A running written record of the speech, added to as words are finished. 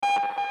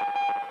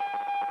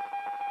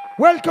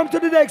Welcome to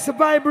the next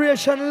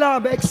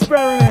VibrationLab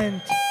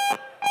experiment.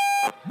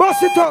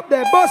 Bust it up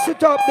there, bust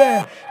it up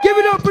there. Give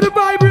it up for the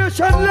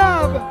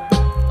VibrationLab.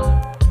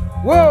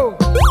 Whoa.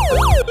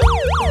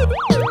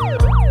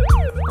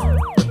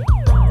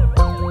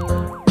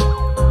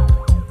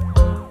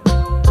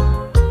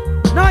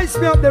 Nice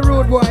me up the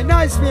road boy,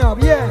 nice me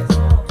up, yes.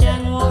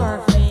 Can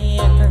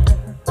warfare,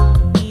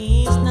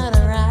 he's not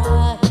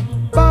right.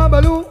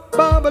 Babaloo,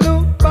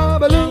 babaloo,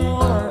 babaloo. Can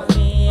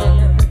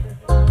warfare,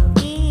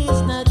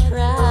 he's not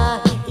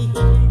right.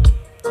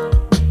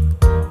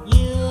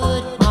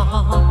 You'd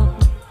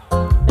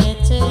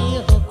better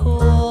you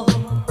cool.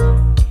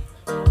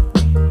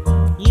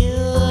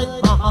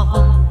 You'd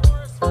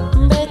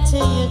better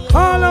you cool.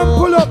 All and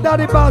pull up,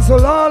 Daddy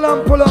Basil, all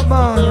and pull up,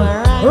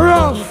 man.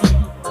 Rough.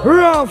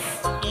 Rough.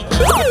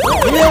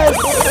 Yes.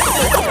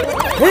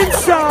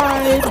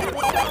 Inside.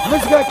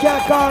 Musical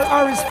cat called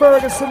Harris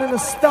Ferguson in the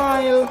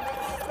style.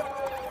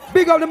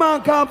 Big up the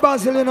man called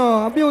Basil, you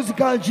know, a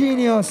musical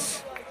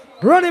genius.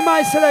 Running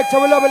my selector,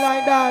 we love it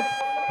like that.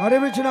 And the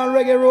original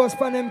Reggae Roast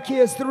for them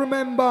case to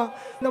remember.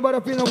 Nobody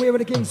feel no way with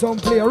the King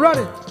Sound player. Run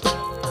it.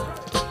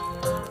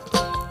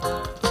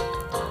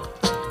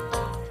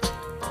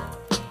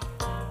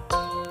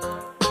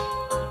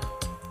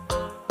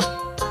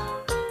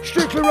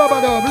 Strictly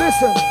rubber dub,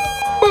 listen.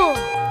 Boom.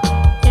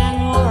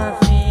 Can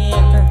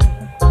warfare,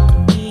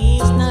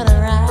 he's not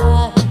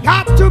right.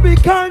 Got to be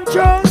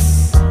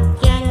conscious.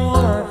 Can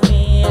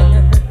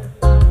warfare,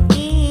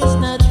 he's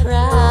not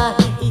right.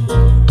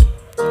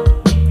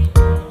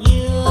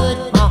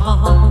 You'd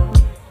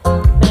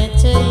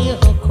better you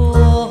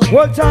cool.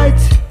 Hold tight.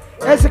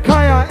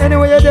 Hezekiah,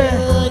 anyway you're there.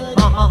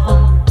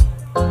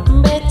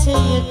 You'd better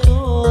you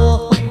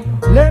cool.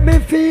 Let me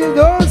feel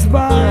those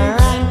vibes.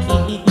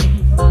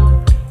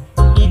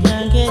 You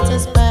can get a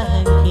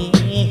spanky.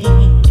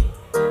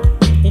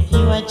 If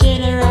you are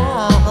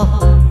general,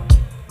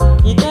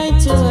 you're going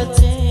to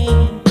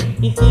attain.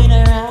 If you're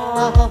not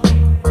around,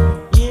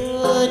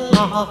 you'd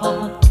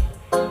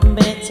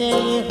better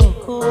you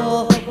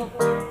cool.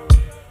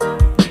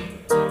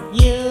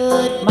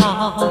 You'd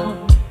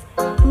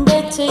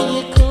better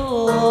you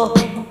cool.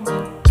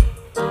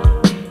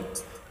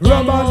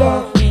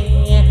 Ramadan.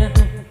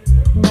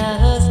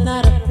 Does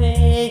not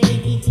pay.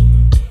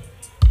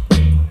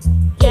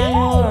 Gang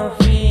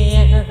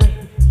warfare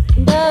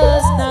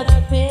does not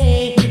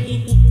pay.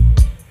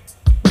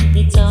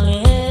 It only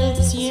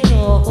helps you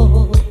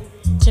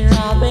to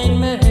rob and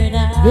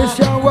murder. This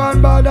young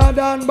one better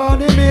than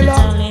Bonnie It Miller.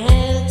 only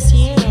helps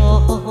you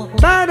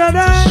Better to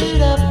than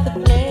shoot up the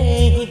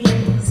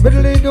place.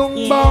 Biddly Dung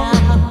Bong.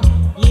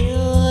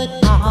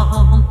 You'd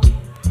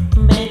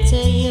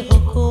better you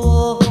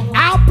cool.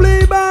 I'll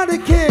play by the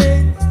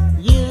king.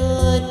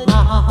 You'd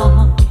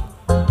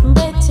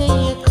better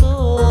you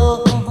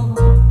cool.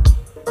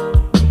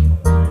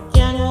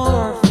 Gang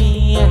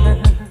warfare,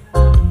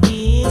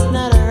 he's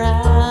not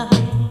around.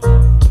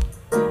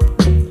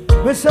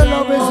 Mr.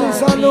 Love is the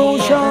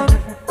solution.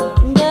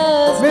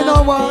 Me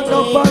no want no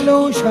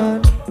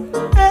pollution.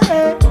 Eh,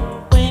 eh.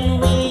 When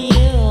will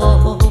you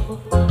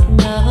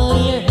know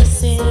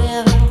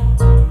yourself?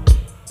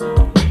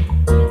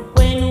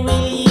 When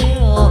will you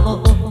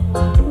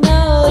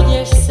know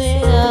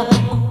yourself?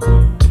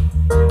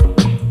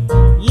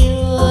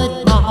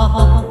 You'd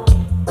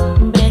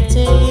better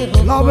you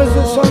Love is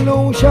the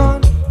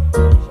solution.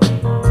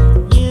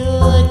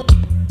 You'd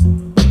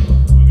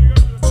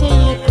better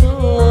you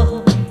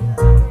cool.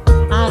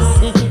 I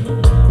said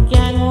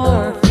gang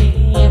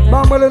warfare,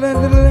 Bamble.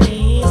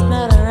 he's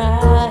not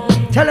right.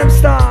 Tell him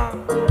stop.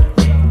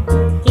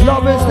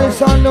 Love is the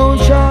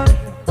solution.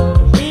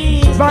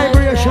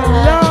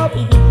 VibrationLab.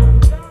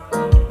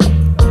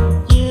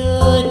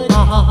 You'd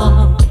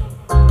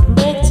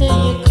better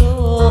you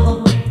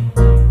cool.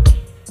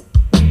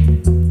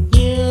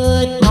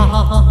 You'd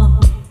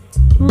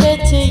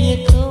better you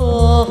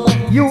cool.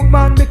 You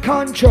man be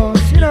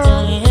conscious, you know.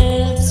 Only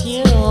helps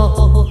you.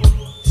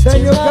 Say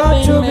you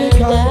got to be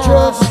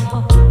conscious.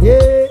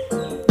 Yeah.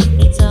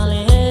 It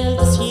only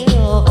helps you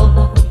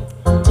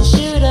to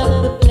shoot up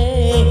the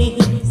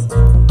place.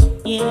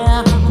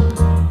 Yeah,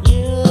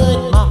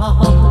 you'd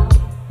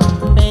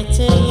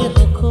better you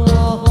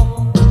cool.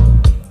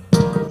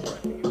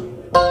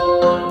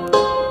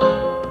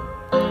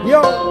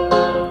 Yo.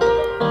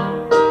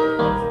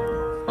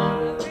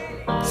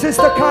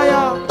 Sister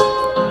Kaya.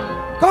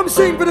 Come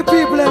sing for the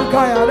people in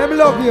Kaya. Let me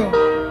love you.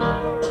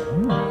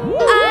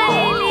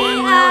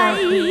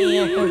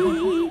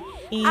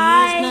 He's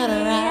not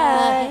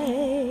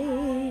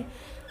alright.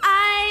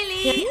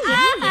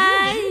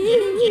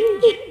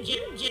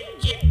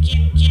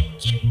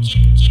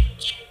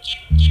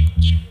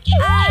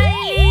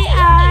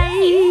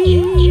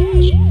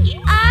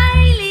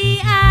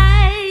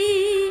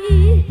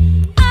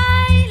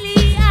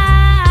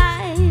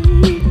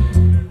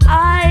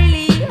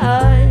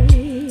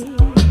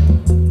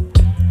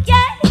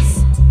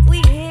 Yes,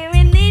 we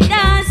hearing the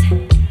dance.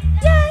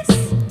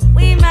 Yes,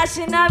 we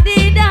mashing up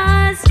the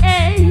dance.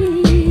 Hey.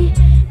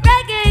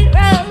 Reggae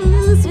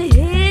Roast, we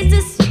here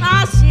to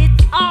smash it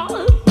all.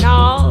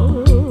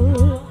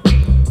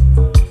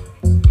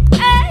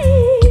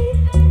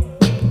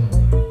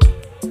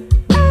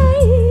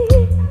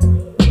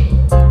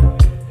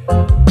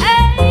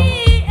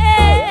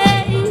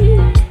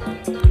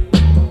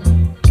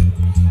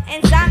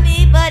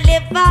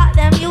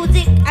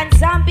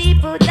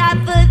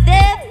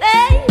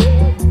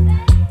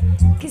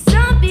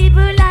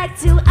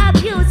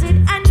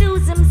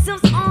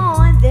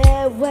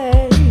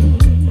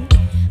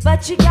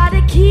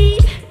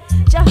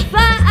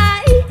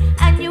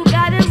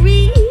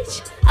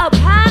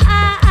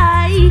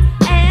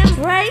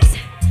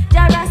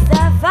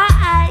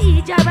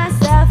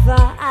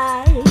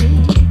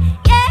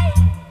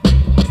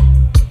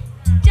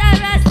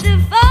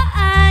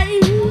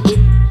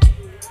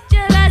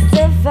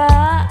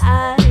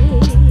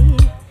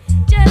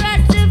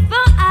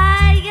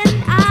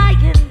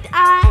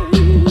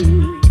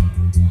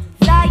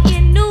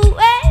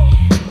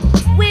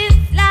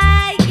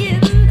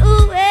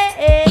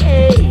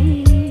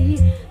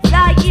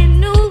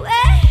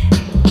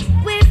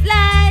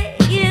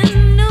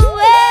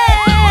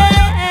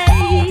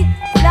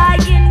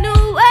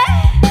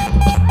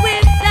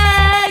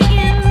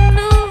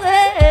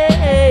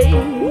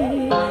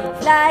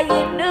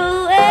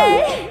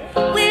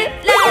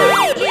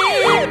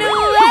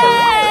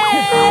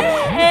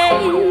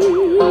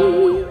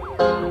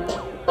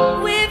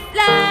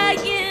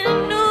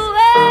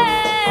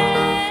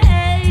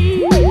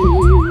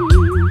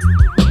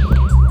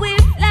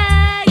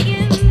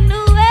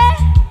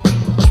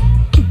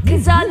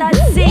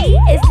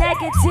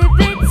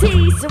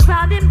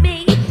 surrounding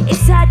me.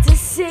 It's hard to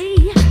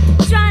see.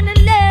 Trying to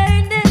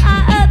learn the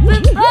art of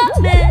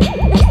performing.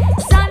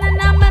 Sounding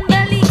on my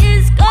belly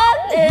is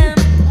calling.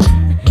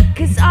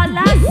 Cause all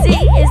I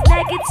see is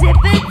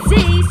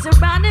negativity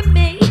surrounding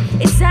me.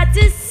 It's hard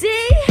to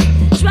see.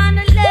 Trying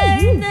to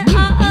learn the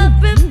art of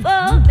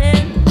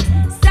performing.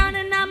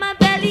 Sounding on my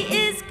belly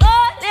is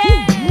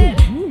calling.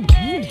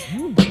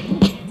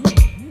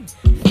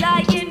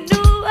 Flying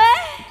away.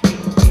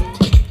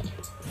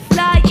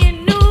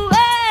 Flying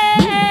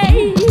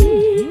away.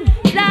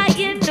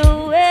 Flying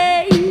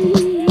away.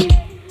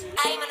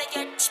 I'm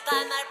managed by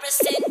my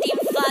presenting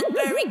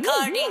Fatber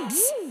Recordings.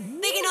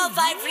 Bigging up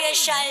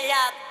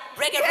VibrationLab,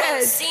 Reggae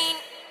Roast Scene,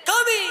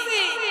 coming!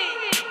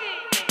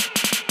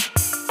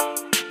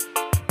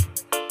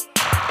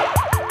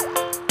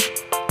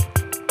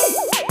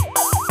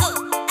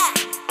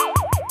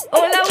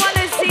 All I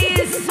wanna see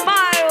is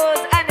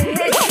smiles and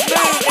hips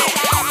moving.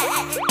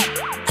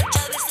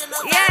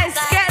 Yes,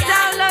 get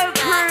down low,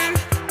 crew.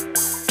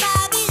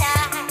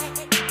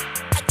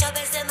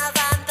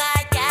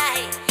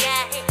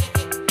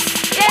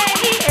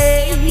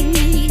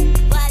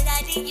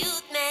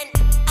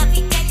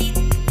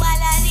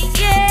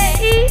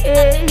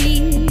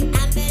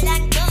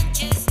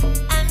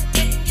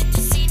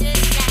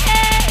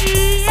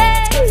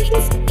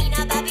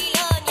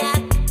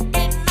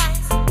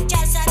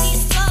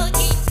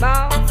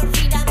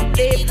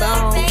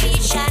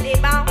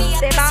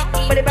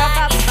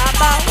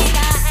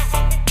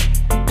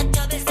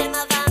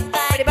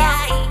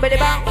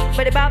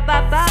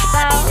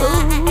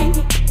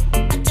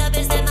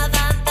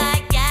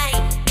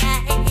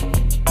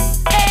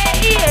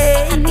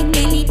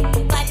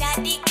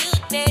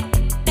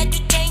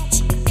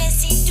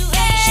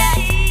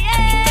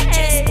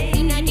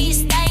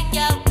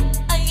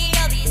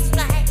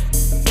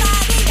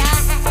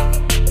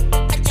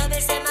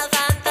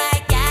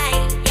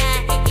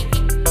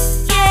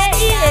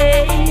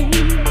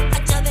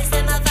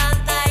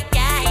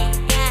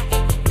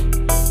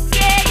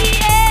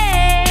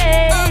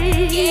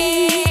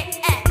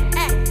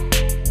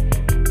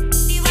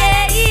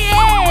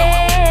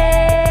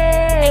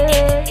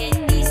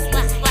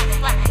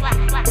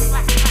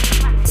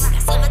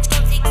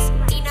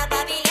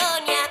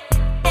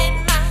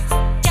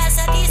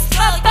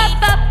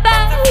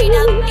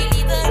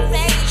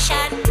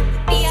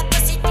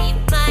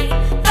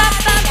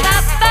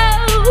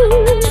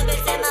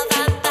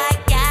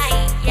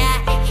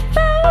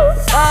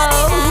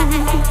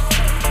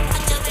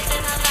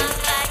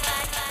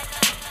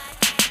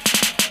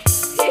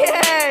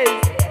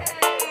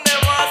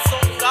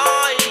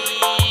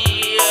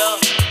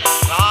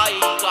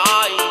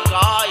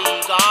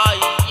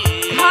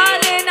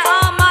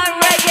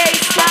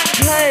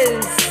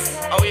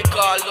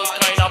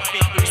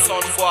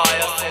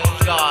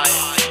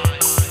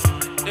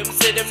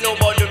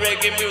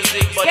 Reggae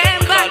music, but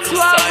getting back to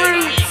our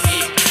roots,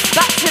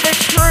 back to the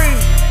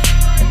truth.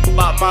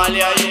 But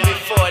Mali are you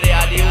before they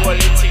are the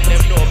only thing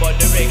them know about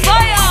the reggae.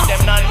 Fire!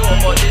 Them not know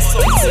about the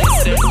sound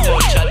system,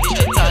 culture,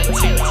 digital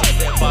things,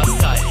 them past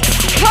time.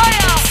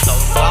 Fire! So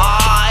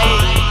why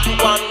you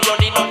want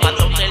running up and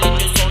I'm telling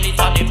you sound it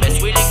are the best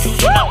way to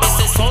choose when I miss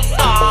the sun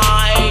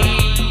guy,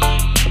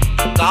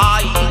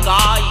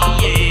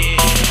 yeah.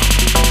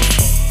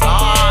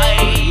 Why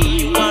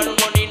you want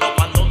running up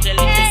and I'm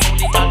telling you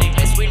sound it are the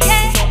best way to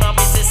choose when I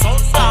miss the sun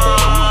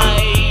guy,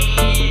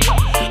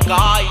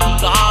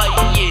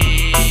 yeah.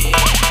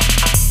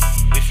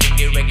 We fling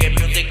the reggae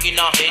music in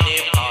a any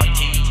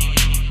party.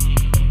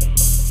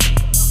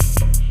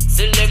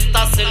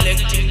 Selector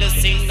selecting the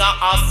singer I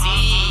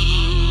see,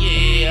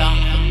 yeah.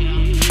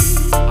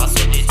 I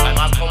saw the time I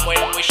come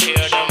when we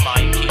share the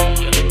mic,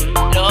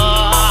 Lord.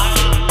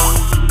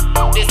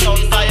 The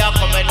sound guy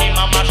coming in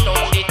my mash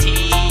down the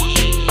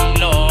team,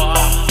 Lord.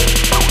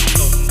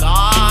 Some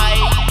guy,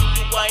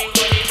 you ain't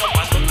running up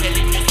and I'm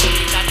telling you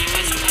something that the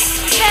best you think.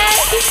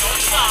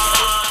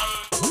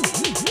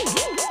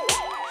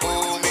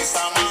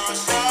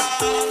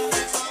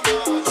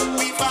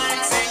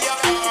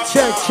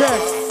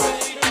 Check.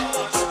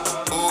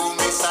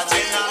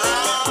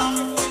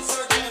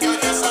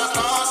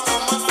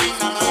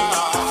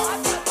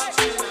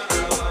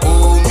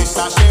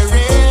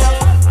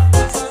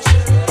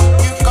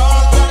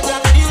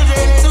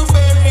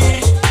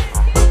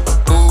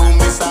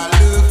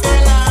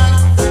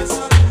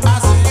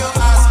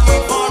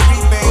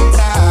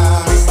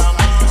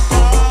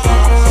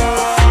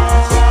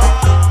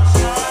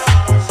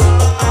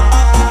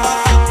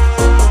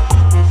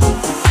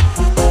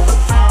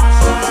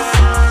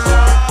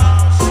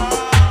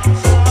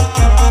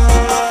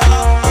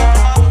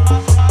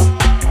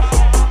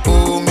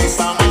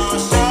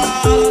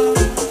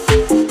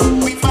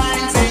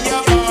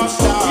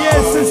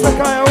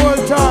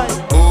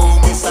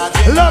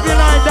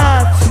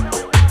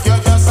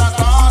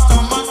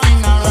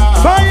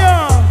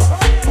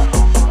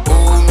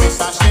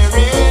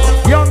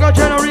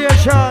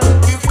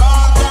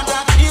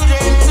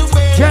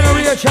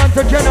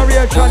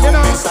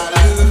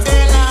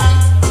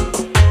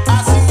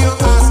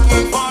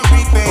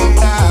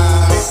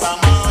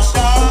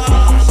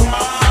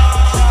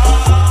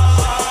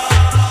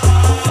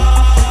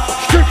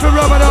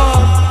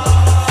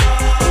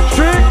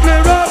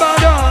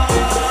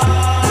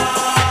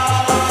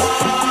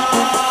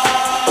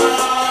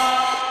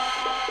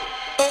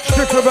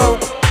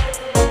 about.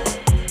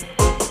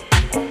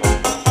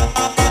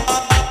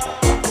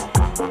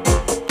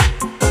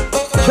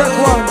 Check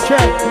one,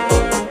 check.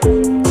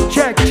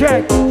 Check,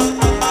 check.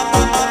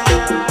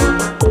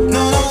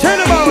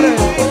 Tell about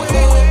it.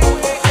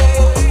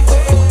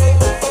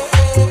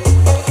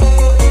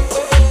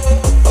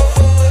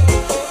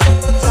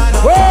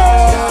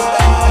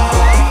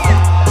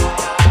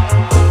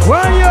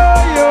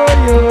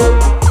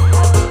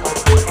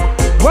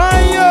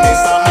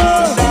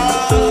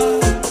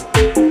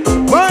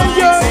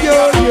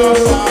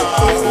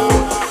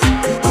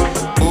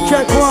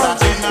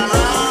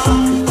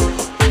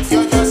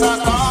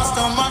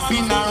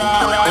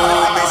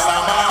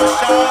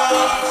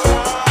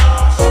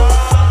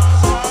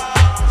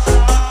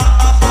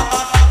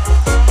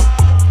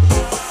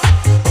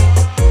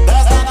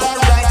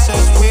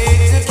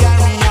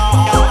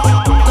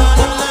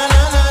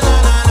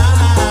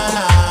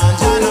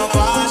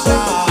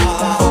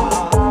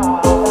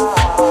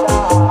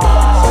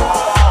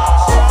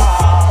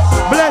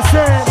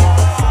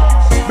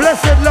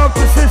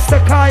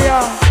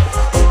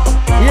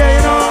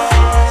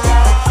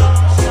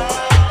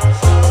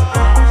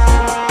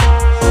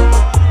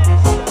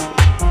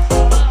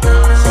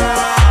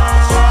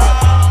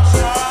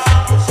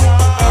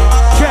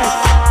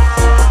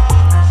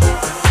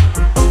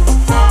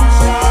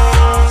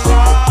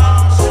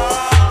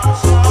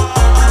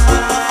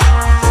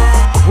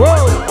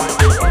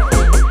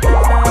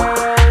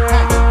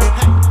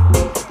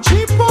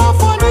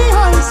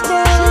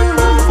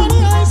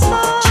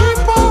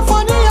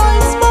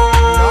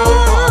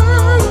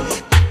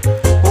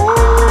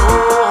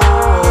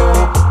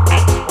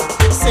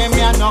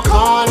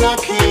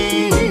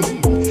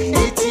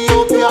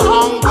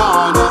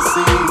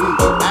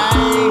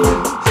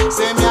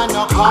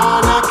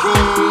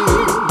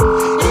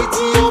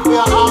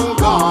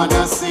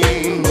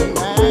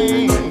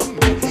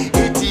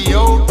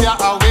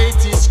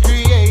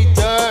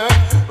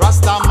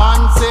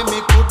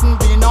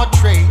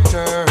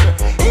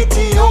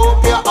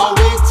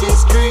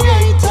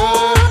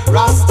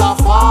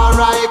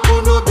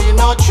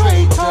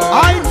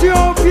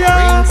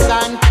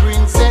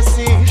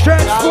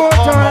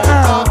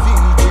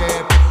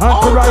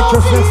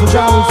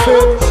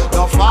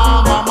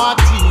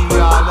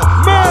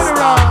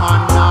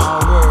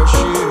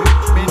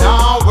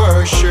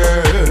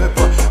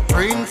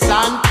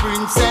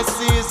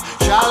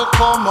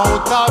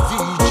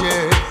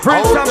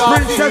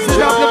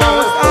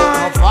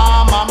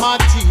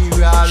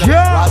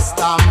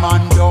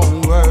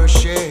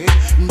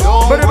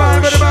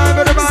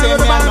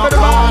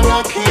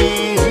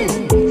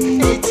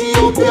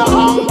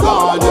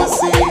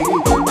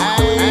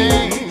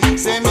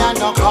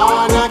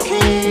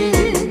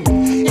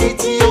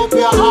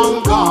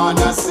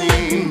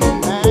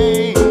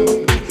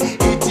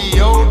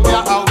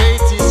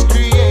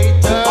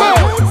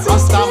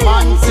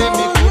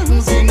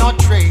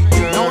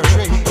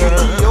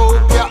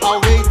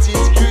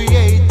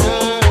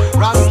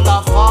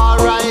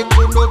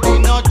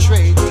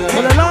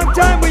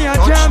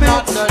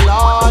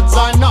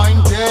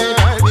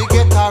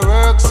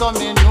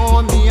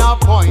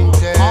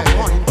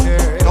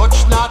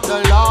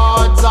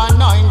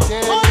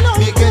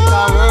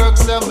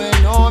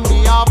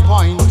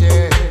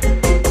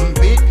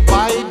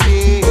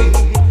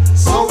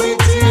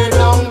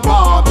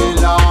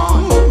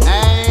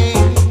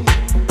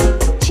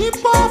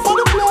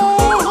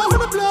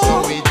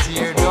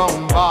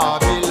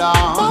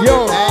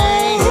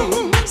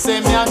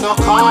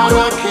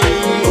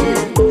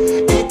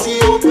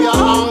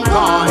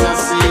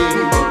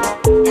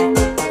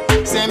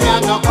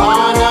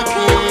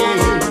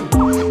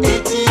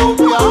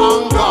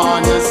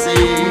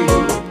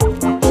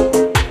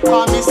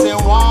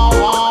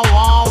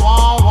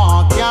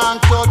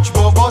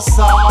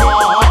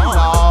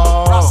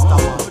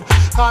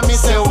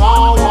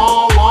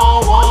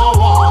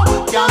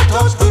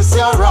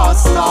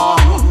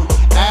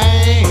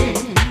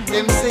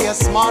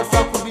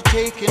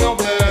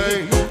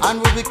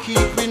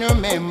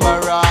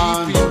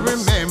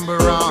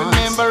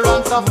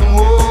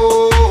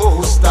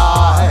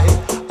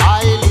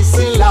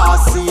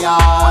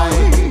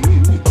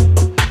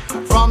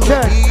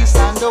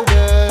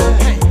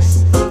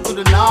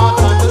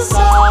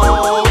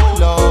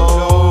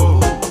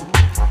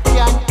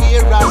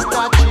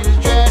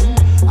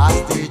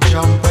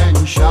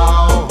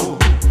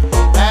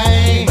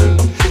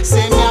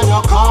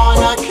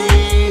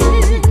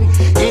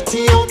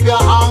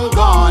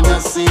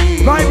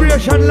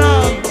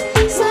 VibrationLab.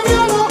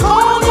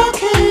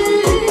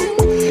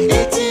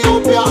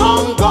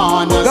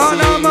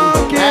 Gonna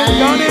market,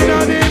 gonna in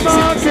the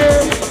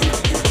market.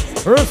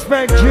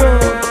 Respect you.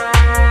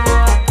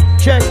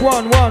 Check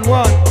one.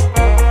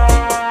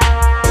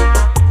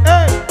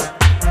 Hey.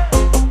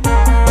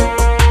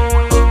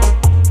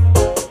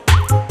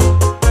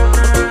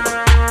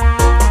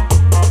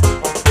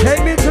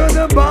 Take me to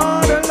the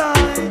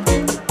borderline.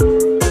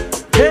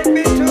 Take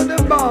me to the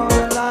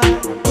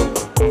borderline.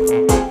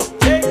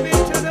 Take me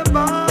to the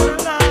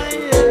borderline,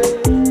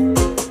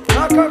 yeah.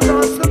 Knock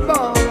across the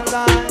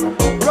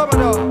borderline.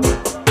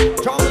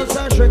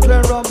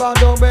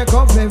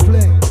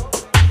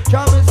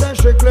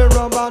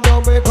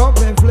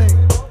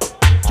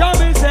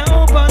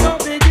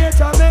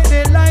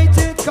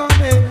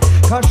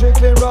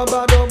 strictly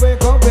rubber, don't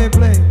wake up and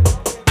play.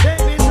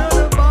 Take me to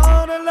the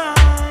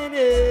borderline,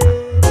 yeah.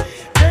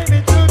 Take me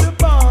to the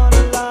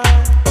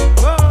borderline.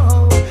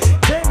 Whoa.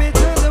 Take me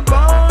to the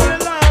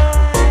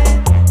borderline.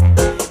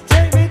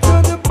 Take me to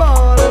the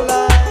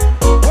borderline.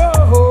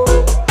 Whoa.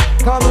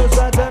 Come and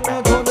take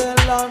me to the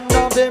land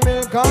of the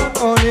milk and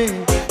honey.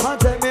 And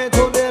take me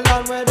to the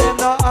land where them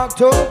not act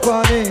too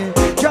funny.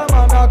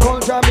 Jamana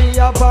culture me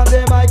up on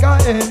the mic a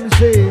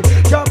MC.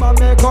 Jama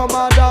me come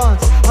a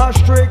dance, a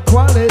strict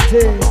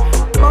quality.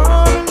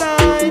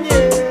 Borderline,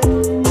 yeah.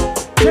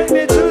 Take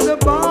me to the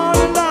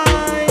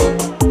borderline.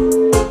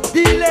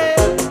 Delay,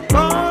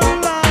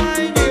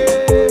 borderline,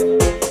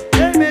 yeah.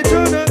 Take me to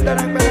the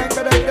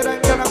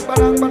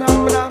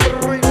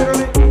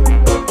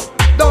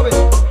dub it.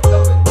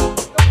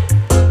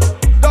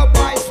 Dub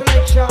my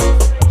selection.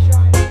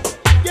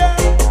 Yeah.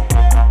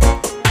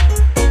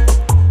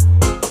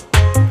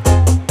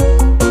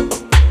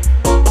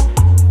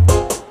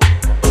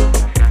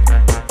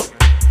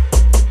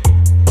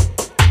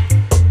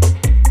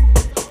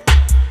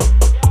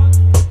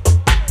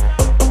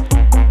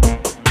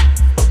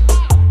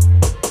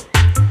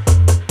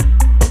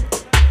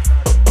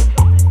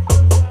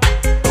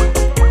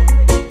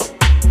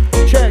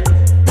 Check.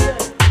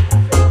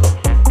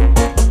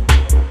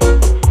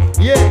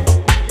 Yeah.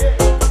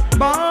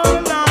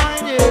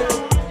 Borderline, yeah.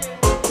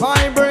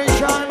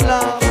 Vibration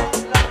love.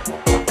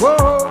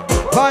 Whoa.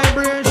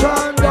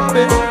 Vibration, dub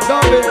it,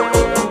 dub it.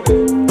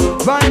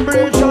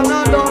 Vibration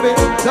and dub it,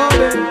 dub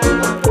it.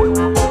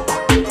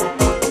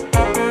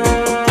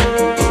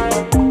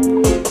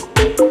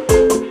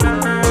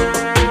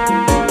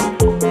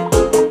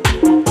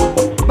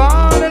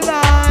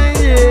 Borderline,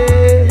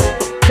 yeah.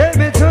 Take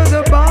me to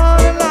the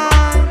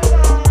borderline.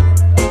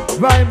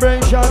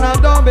 Vibration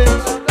and dub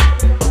it.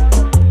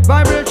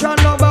 Vibration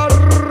lover.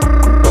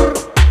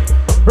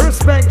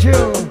 Respect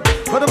you.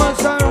 But the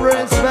must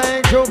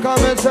respect you.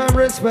 Come and say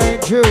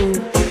respect you.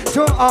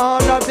 To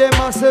all of them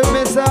I say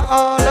me say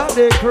all of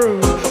the crew.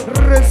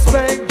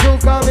 Respect you.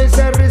 Come and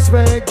say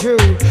respect you.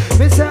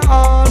 Me say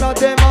all of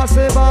them I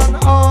say and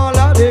all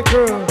of the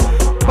crew.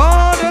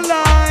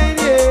 Borderline,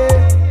 yeah.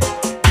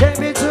 Take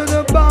me to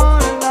the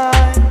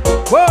borderline.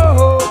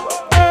 Whoa,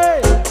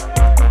 hey.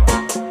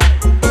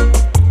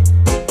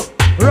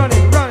 Run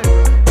it, run it.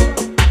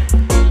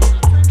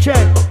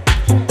 Check.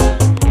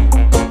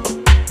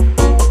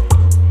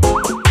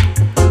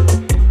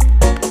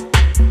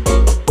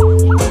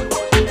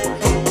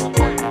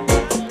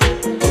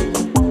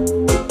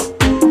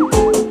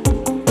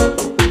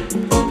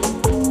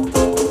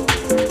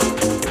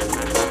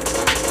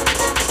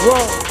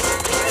 Whoa.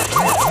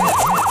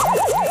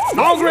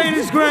 How great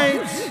is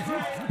great.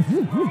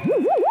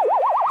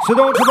 So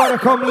don't you bother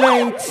come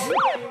late.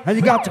 And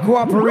you got to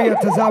cooperate,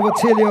 as I will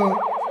tell you.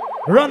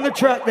 Run the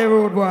track there,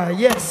 road boy.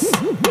 Yes.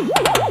 Well,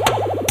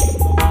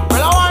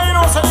 I want you to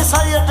know, so this is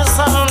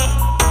 87,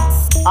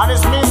 and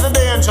this means the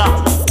danger.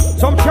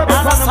 Some treble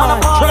on the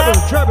mic. Treble,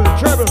 treble,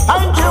 treble.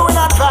 Thank you in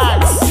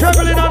advance.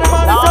 Trebling on the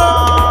monitor.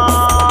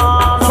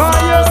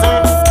 Fire.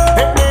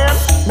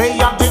 Me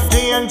have the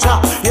danger.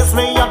 Yes,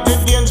 me have the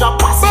danger.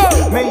 Pass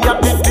it. Me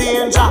have the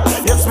danger.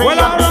 Yes, me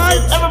have the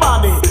danger.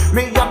 Everybody.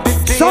 Me have the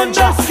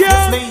danger.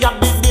 Yes, me have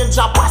the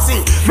danger. Pass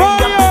it. Me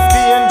have the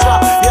danger.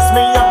 Yes,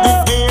 me have the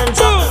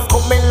danger.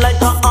 Coming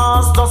like a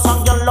ass, just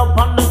on your love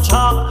on the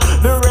track.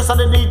 The rest of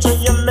the DJ,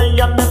 you me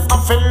and them I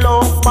feel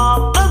low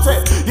back. That's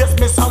it. Yes,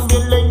 me some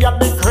Billy have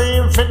the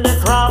cream for the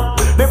crap.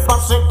 The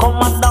pass it come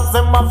and dance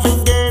them a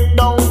fit get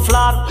down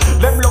flat.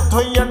 Them look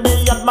to you and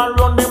they at my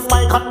run the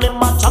mic and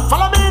them a chat.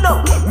 Follow me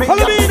now. Me have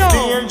the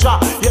danger.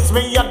 Yes,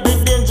 me have the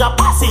danger.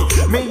 Pass it.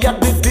 Me have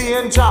the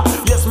danger.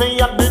 Yes, me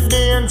have the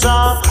danger.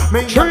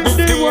 Me have the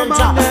danger.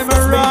 Yes,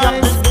 me have the danger. Me have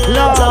the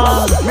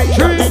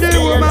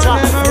danger.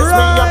 Yes, me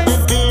have the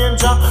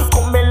danger.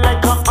 Coming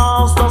like a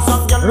ass, don't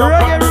suck your love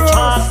on the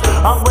track.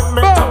 And when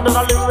me turn the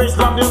lyrics,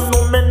 love you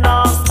know me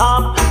not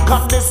stop.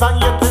 Cause this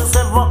and yet is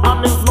ever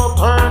and it's no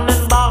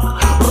turning back.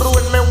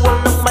 Ruin me hold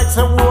the mic,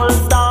 say hold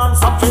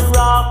dance, I feel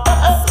rap.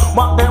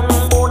 But them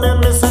body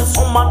me say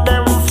some of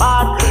them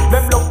fat.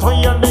 Them look to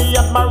you, the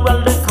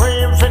admiral, the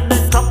cream, fit the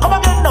crap. Come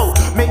again now.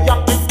 Me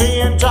have the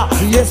danger.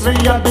 Yes, me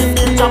have the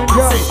danger.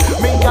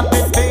 Me have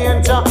the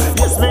danger.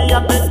 Yes, me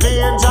have the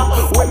danger.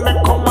 When me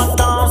come and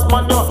dance,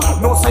 man, you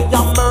know say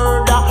you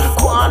murder.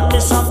 Go on,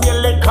 Miss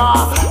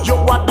America. You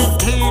are the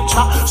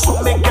teacher. So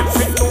me get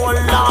fit no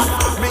lot.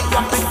 Me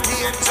have the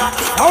danger.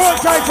 I want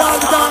to try to all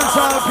the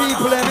dancehall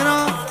people, you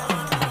know.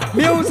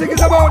 Music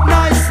is about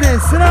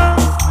niceness, you know.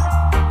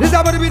 This is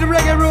about to be the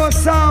Reggae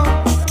Roast sound.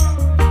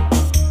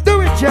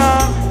 Do it,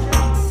 y'all.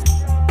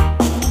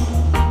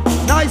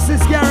 Nice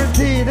is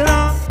guaranteed, you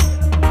know.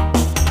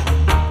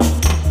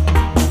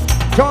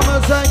 Come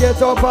and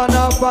get up and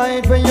a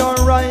fight for your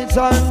rights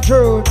and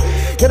truth.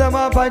 Get them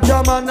up and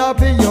jump and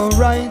up in your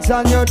rights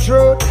and your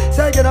truth.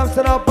 Say get up,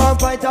 stand up and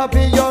fight up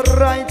in your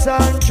rights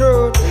and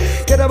truth.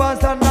 Get up and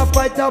stand up,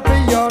 fight up for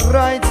your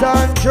rights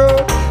and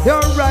truth.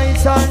 Your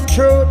rights and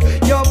truth.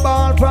 You're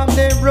born from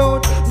the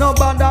root.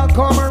 Nobody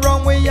come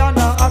around, we are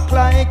not act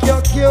like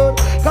you're cute.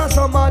 Cause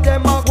some of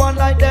them are one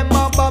like them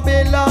a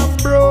Babylon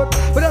brood.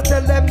 But I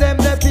tell them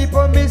the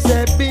people me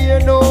say be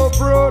no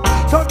fruit.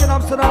 So get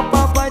up, stand up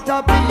and fight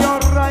up for your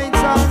rights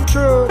and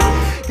truth.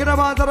 Get up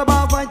and stand up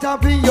and fight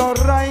up for your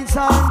rights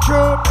and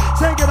truth.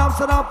 Say get up,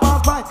 stand up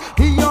and fight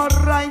for your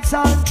rights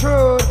and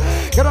truth.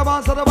 Get up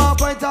and stand up and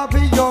fight up for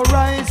your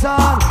rights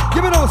and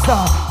give me no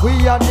star.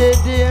 We are the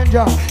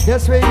danger.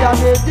 Yes, we are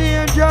the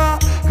danger.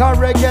 Cause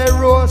reggae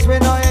roast, we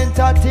no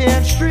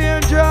entertain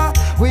stranger.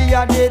 We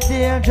are the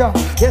danger.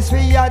 Yes,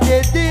 we are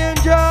the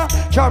danger.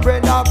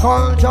 Jumping the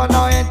culture,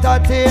 no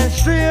entertain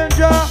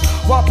stranger.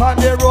 Walk on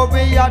the road,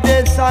 we are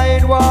the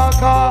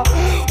sidewalker.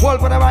 Hold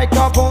for the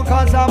microphone,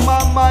 cause I'm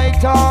a mic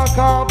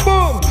talker.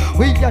 Boom!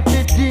 We are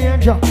the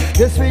danger.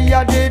 Yes, we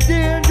are the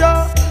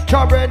danger.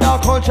 Jumping the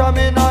culture,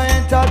 me no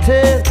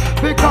entertain.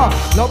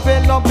 Because love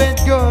it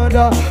good.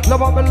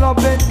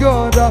 Love it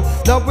good.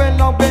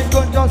 Love it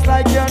good, just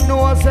like you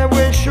know, say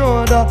we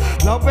should.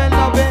 Love it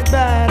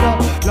bad.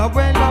 Love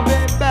it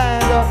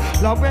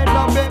bad. Love it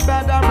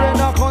bad. And bring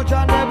the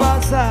culture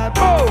never sad.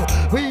 Oh,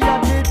 we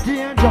are the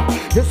danger.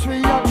 Yes,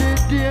 we are the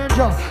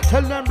danger.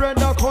 Tell them bring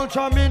the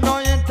culture, me no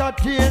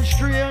entertain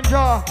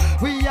stranger.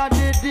 We are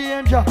the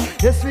danger.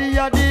 Yes, we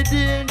are the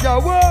danger.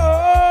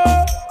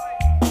 Whoa.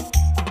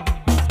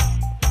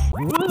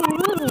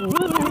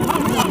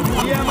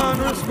 Yeah, man,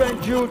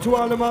 respect due to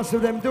all the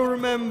massive them. Do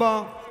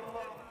remember,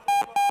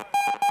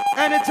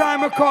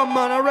 anytime I come,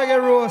 man, a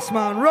reggae roast,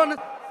 man, run it.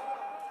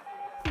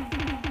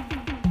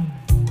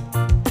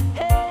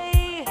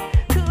 Hey,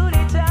 cool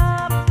it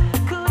up,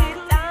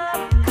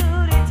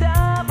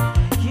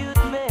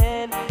 youth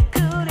men,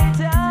 cool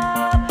it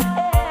up,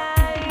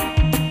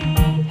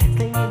 hey.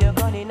 Singing you're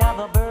gonna have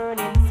a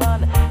burning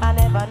sun. I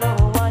never know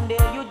one day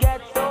you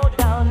get so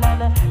down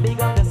and big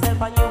up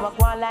yourself and you walk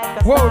one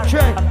like a whoa, star.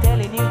 check. I'm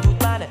telling you,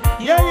 youth man,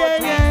 Yeah.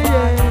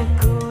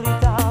 cool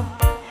it up,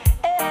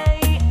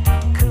 hey,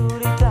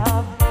 cool it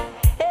up,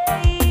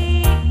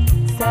 hey.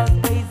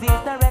 Self-praise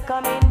is the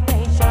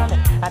recommendation.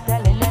 I'm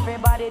telling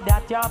everybody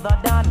that you're the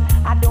done.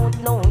 I don't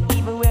know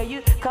even where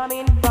you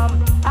coming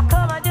from. I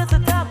come and just to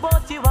talk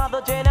about you are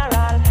the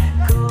general.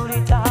 Cool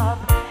it up,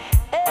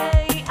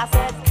 hey. I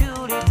said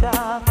cool it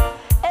up,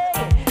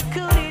 hey.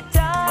 Cool it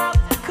up,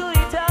 cool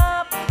it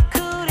up,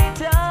 cool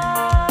it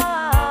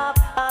up.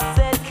 I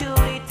said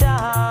cool it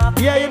up.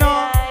 Yeah, you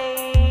know,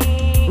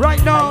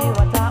 right now,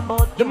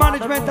 the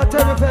management are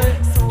telling me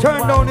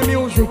turn down the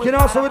music, you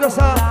know, so we just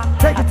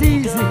take it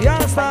easy, you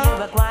understand?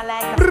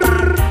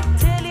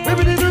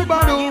 Baby, do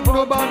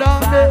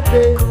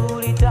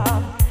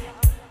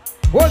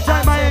what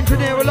time my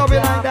engineer will love it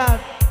like that?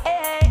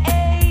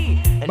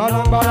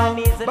 Balang, balang,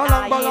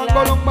 balang, balang,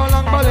 balang,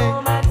 balang, balang.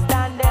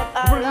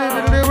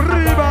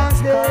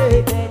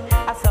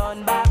 A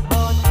son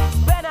backbone.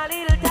 Spend a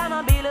little time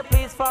and build a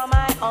place for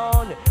my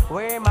own,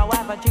 where my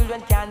wife and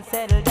children can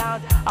settle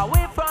down,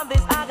 away from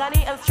this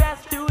agony and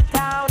stress to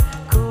town.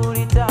 Cool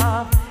it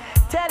off,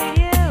 telling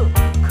you,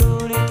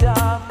 cool it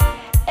off.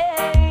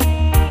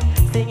 Hey,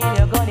 singing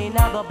you're gonna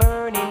have a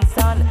burning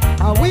sun.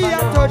 And we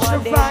have touched the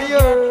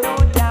fire.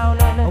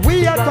 And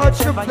we have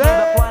touched the flame.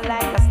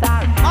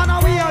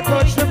 And we have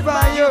touched the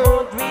fire.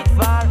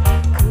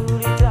 Cool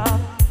it off.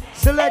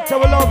 Selector,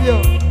 we love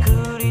you.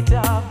 Cool it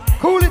off.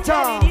 Cool it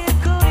off.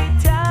 Cool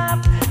it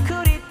up,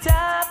 cool it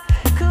up,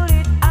 cool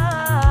it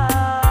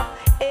up.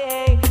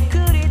 Hey,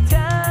 cool it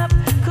up,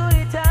 cool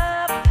it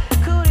up,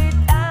 cool it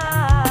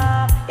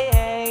up.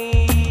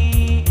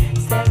 Hey,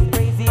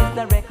 self-praise is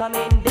the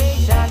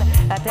recommendation.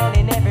 I'm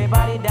telling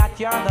everybody that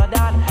you're the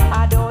done.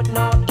 I don't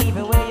know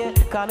even where you're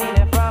coming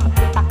from.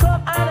 I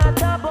come and I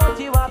talk about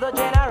you are the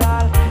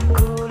general.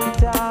 Cool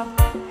it up,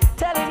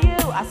 telling you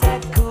I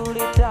said cool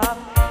it up.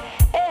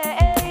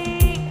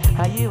 Hey,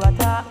 hey, you are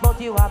talk but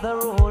you are the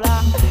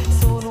ruler.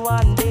 Soon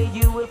one day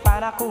you will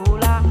find a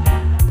cooler.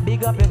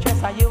 Big up your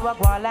chest and you are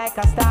going like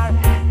a star.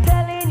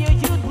 Telling you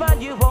youth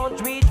man you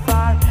won't reach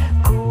far.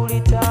 Cool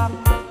it up,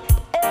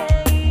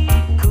 hey,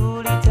 cool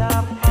it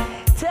up.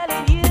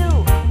 Telling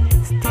you,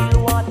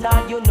 still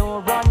water you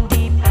know run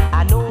deep.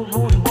 I know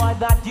rude boy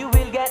that you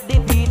will get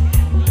defeat.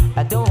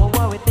 I don't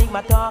worry, think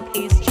my talk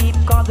is cheap.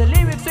 Cause the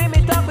lyrics when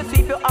me talk will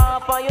sweep you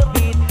off on your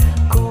feet.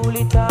 Cool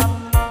it up,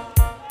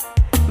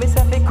 Miss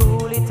Effie,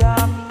 cool it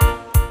up.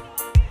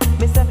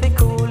 Miss Effie,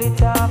 cool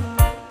it up.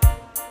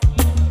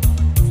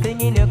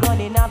 Singing you're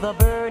gonna have a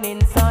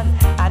burning sun.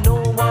 I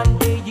know one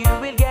day you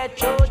will get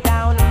choked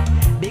down.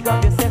 Big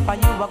up yourself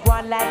and you are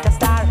going like a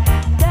star.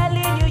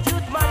 Telling you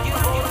youth man you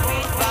won't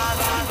reach far.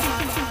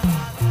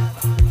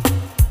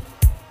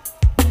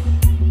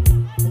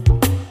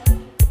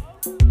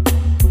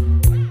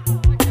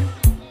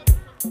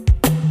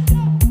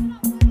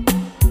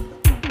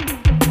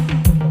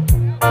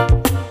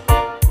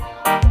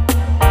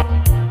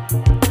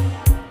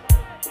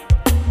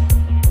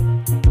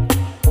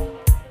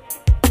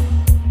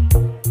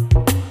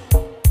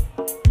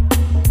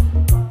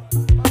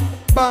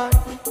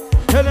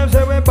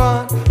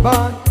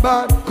 bad,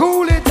 bad,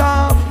 cool it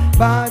off.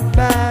 Bad,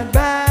 bad,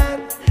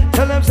 bad.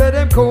 Tell them say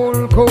them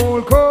cool,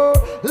 cool, cool.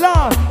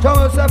 Lord,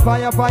 just say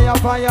fire, fire,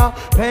 fire.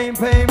 Pain,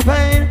 pain,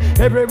 pain.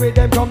 Every with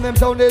them come them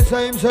sound the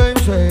same, same,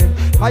 same.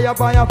 Fire,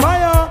 fire,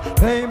 fire.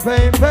 Pain,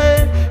 pain,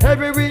 pain.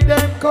 Every with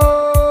them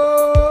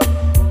come.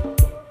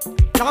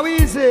 Now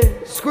easy,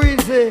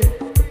 squeeze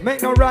it.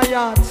 Make no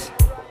riots.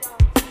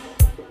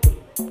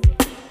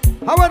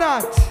 How about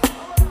that?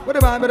 With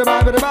the vibe, with the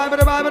vibe, with the vibe, with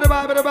the vibe, with the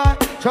vibe, with the vibe.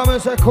 Try me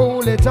say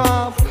cool it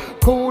off,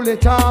 cool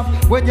it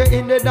off. When you're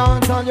in the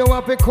dance and you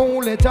have to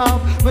cool it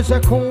off. Me say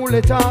cool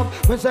it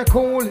off, me say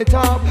cool it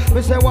off.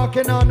 Me say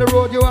walking on the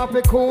road you have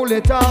to cool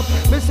it off.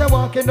 Me say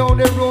walking down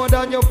the road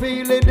and you're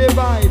feeling the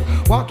vibe.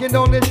 Walking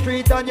down the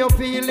street and you're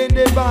feeling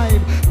the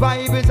vibe.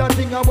 Vibe is a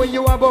thing when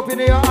you have up in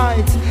your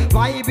heights.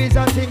 Vibe is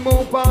a thing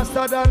more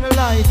faster than the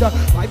light.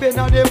 Vibe in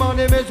the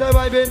morning, me say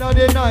vibe in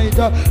the night.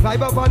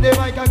 Vibe up on the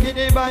mic and keep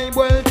the vibe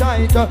well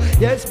tight.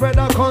 Yes, spread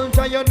a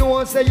culture, you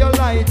know, say you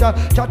light.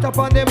 Chat up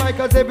on the mic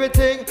cause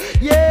everything,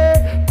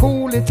 yeah,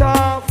 cool it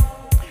off.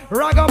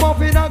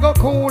 Ragamuffin, I go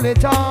cool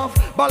it off.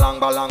 Balang,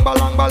 balang,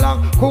 balang,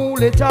 balang,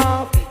 cool it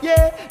off.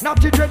 Yeah,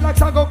 nappy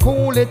dreadlocks, I go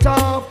cool it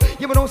off.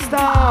 You don't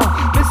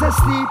stop. Me say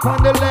sleep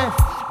on the left,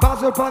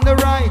 Basil on the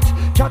right.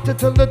 Chat it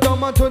till the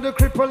dumb and to the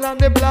cripple and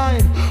the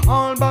blind.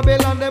 All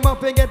Babylon, them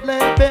up and get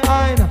left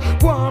behind.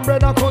 Go on,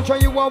 brother, culture,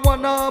 you are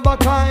one of a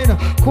kind.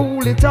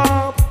 Cool it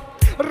off.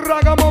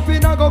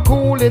 Ragamuffin, I go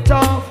cool it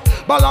off.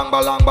 Balang,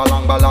 balang,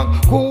 balang,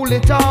 balang, cool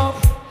it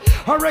off.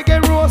 A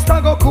reggae roast,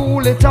 I go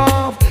cool it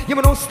off. You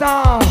don't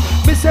stop.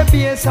 Me say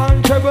bass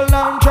and treble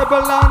and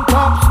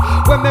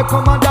tops. When me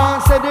come and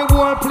dance, say the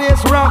whole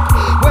place rock.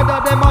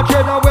 Whether them a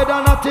dread or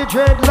whether not a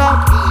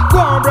dreadlock. Go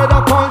on,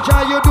 brother,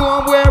 culture, you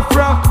don't wear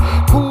frock.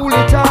 Cool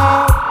it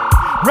off.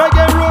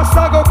 Reggae roast,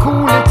 I go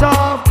cool it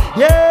off.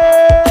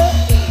 Yeah.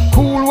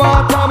 Cool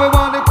water, we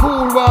want the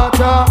cool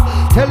water.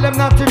 Tell them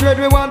not to dread,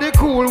 we want the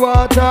cool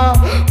water.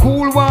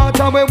 Cool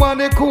water, we want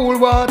the cool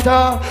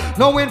water.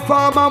 Now in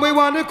farmer, we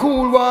want the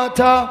cool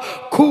water.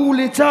 Cool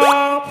it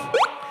off.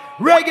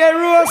 Reggae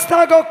roast,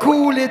 I go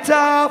cool it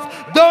off.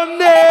 Done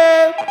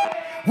there.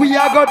 We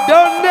are go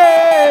done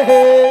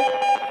there.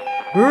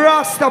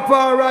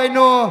 Rastafari right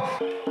now.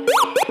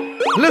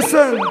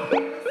 Listen,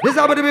 this is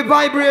about to be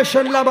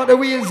VibrationLab at the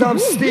wheels of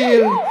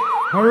steel.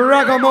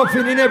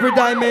 Ragamuffin in every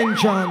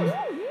dimension.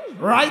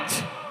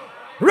 Right?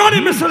 Run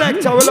it, Mr.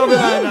 Selector, we love it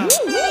like that.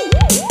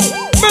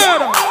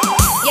 Murder!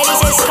 Yeah,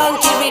 this is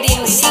Skank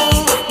reading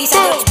scene. This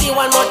is just be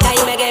one more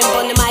time again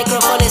on the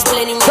microphone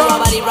explaining to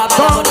nobody rap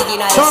about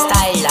original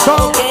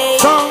style. Okay?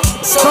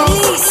 So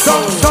listen.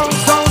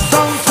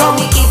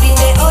 We keeping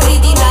the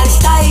original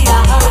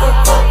style.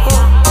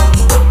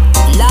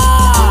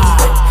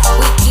 Lord,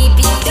 we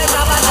keeping the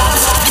rubber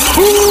style.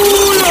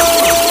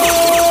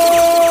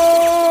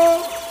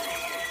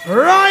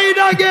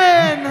 Ride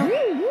again!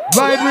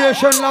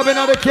 VibrationLab in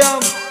the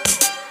camp.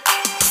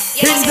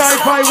 King's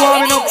Hi-Fi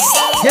warming up,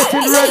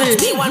 getting ready.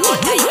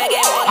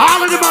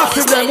 All of the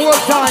massive them, hold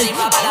tight.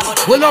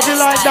 We love you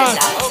like that.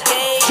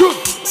 Shoot,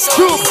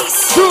 shoot,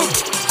 shoot.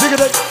 Dig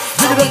it,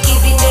 dig it.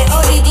 Keeping the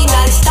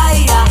original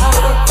style.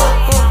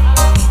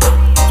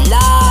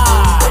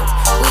 Lord,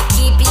 we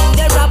keeping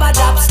the rubber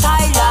dub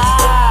style.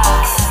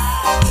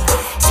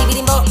 See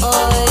boy,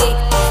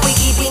 we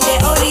keeping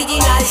the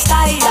original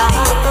style.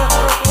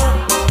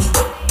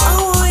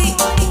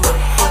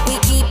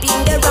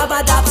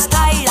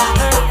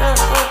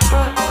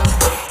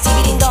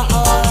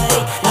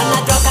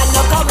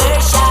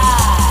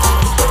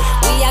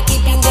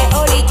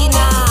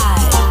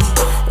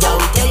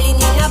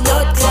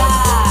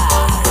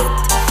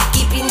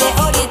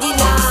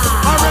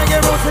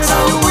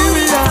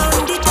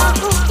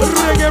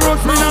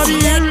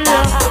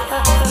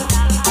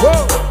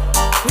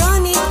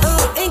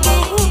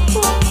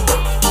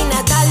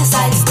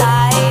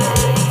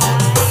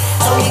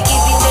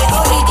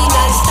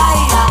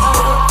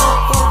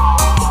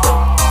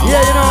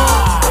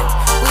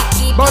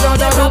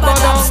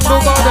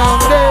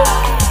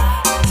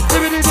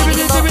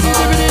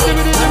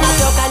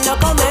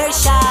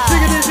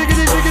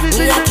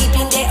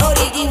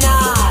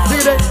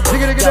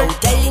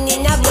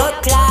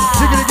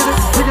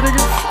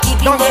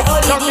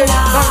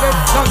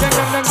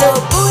 So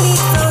put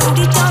it from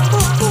the top,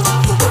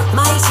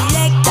 my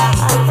selector.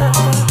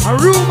 A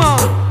rumor.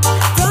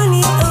 Run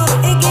it up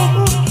again.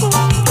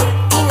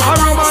 In a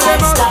Aroma,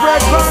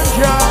 spread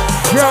ganja.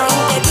 So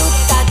in the group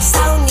that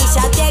sound is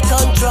at the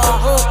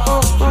control.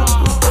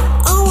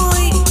 Oh,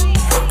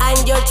 and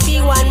just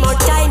feel one more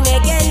time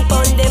again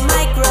on the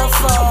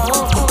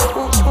microphone.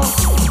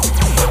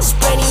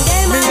 Spreading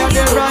them Me and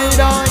the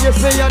rider, you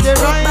say you're the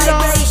rider.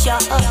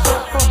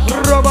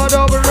 Rubber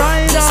double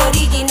rider. This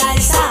original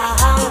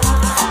sound,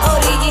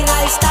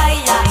 original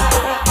style.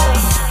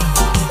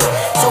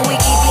 So we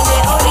keeping the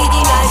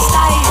original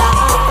style.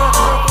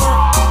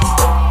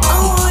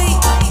 Oh, we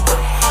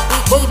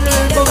keeping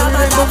the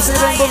rubber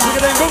style.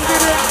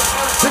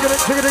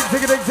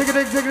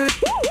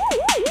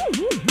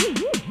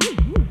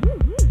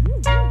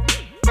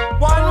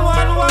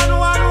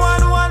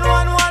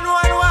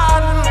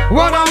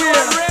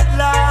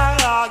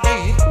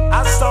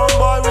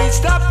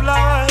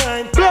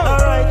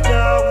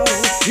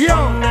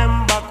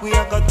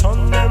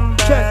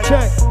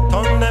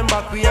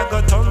 are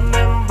gonna turn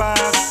them back.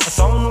 A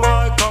sound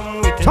boy come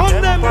with a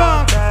turn them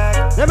back.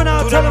 Let me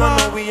now tell them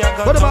know we are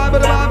gonna turn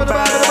them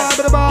back.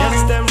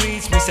 Yes, them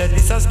reach me, said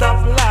this a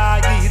stop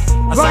like it.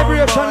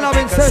 VibrationLab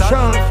in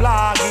session.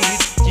 Flag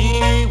it.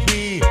 Gee,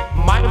 we,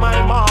 my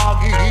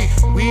Margie.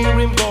 We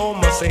rim go,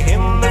 must say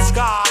him the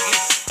sky.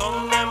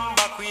 Turn them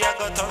back, we are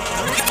gonna turn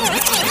them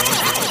back.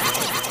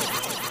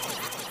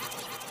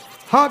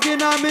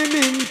 Hugging on me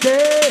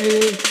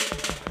minty.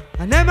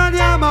 And them on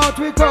your mouth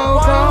we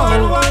go.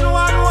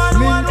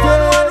 Minty.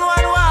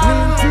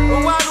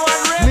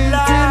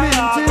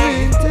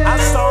 A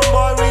sound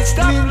boy reach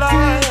that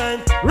line.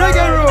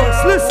 Reggae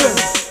Roast, listen.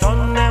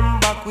 Turn them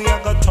back, we are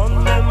gonna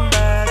turn them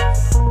back.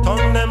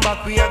 Turn them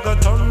back, we are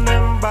gonna turn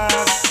them back.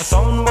 A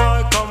sound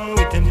boy come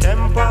with him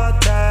temper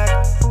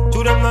attack.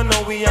 To them no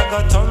know we are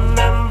gonna turn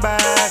them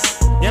back.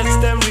 Yes,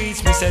 them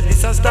reach me, said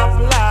this a stop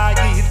like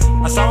it.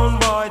 A sound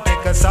boy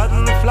take a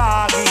sudden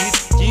flag it.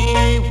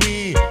 Gee,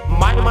 we,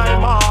 my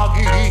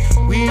Margie.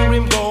 We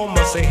rim go,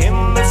 must say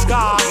him the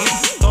sky.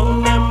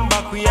 Turn them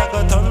back, we are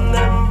gonna turn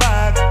them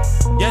back.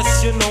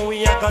 Yes, you know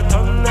we are gonna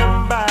turn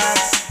them back.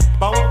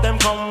 Bout them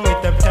come with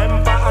them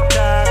temper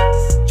attack.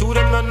 To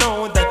them no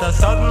know that a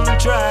sudden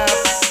trap.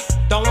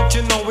 Don't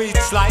you know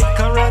it's like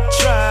a rat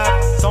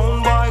trap?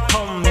 Sound boy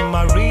come, him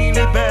a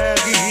really beg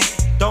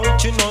it.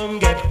 Don't you know him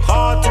get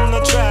caught in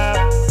the trap?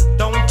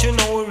 Don't you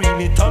know we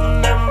really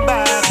turn them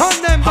back?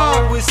 Turn them back.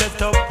 How we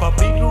set up a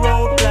big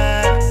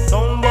roadblock.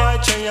 Sound boy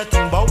try a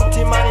thing bout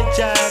him my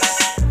jack.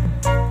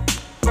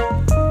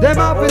 Them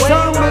up is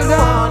humble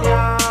down.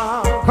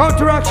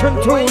 Counteraction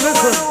 2,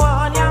 listen.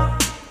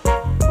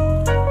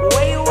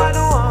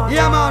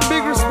 Yeah man,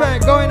 big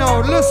respect going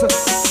out, listen.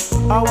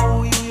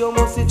 How you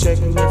must check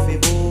me fi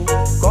boo.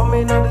 Come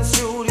in the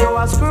studio,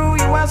 I screw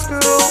you, I screw.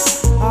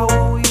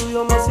 How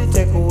you must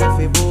take away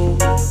fi boo.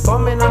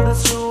 Come in the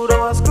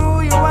studio, I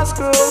screw you, I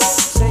screw.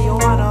 Say you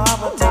wanna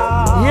have a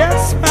talk.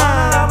 Yes man.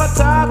 Wanna have a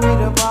talk with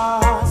the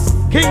boss.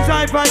 King's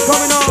Hi-Fi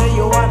coming on. Say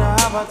you wanna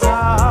have a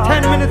talk.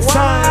 10 minutes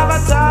time.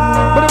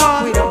 Wanna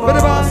have a talk with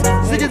the boss.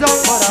 Sing it on,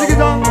 sing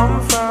it on.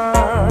 Come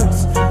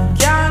first.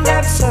 Can't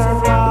get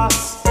served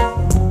last.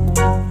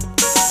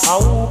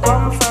 Who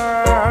come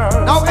first?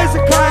 Now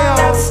Ezekiel.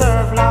 Can't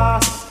serve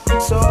last.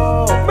 So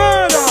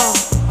murder.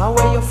 and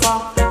where you from?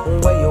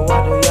 Where you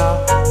are do ya?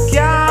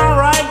 Can't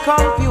write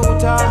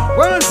computer.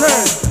 What is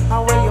it?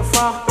 And where you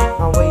from?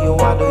 And where you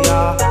are do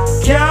ya?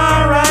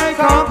 Can't write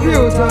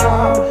computer.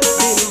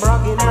 Been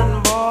bragging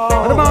and bold.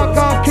 What about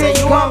God King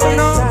Say you a big coming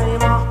on?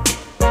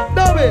 timer.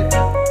 Dub it.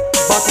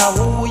 But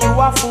who you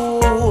a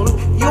fool?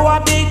 You a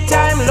big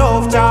time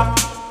lofter.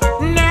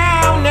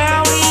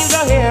 Now leave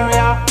the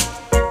area.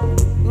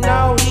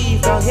 Now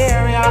leave the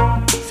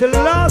area.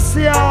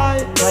 Selassie. Now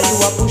you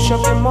a push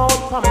up your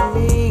mouth on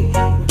me.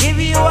 Give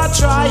you a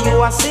try,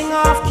 you a sing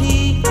off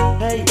key.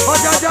 Hey,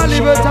 But I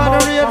leave it on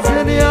the rates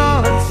in the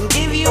yard.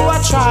 give you a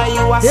try,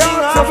 you a sing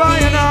Yeah, off key.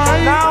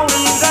 Savannah. Now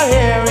leave the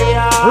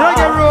area.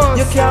 Reggae Roast.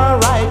 You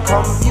can't write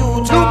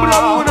computer.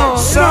 Numero uno.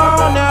 So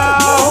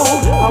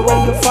now,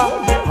 where you from?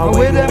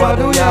 Where them a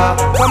do ya?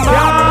 Come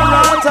on,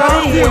 out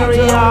of the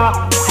area.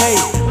 Hey,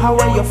 how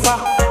are you from?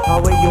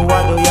 Where you a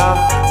do ya?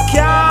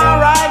 Can't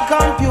write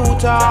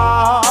computer.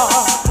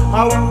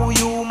 How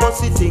you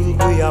must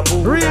think we a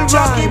boo? Real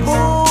Jackie vibes.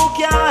 Boo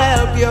can't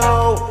help you.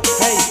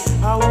 Hey,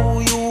 how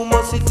you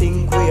must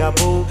think we a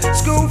boo?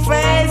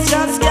 Screwface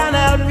just can't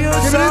help you.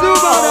 So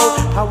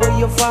Sibbidi-doo-ba-da. how are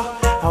you from?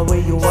 Where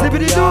you a do ya?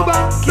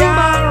 Sibbidi-doo-ba,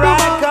 Can't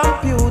write doo-ba.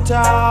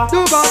 computer.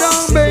 Do ba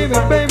down, baby,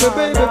 baby,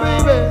 baby,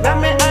 baby. Let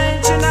me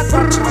ain't you not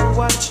got to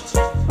watch.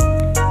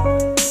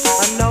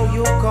 I know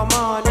you come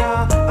on,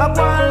 yeah. I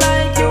want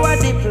like you a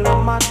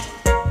diplomat.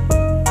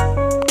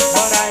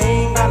 But I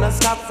ain't gonna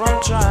stop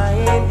from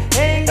trying.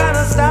 Ain't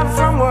gonna stop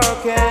from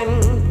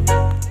working.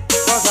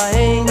 Cause I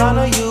ain't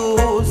gonna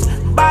use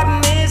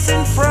badness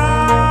in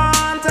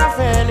front of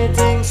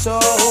anything. So,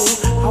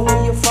 how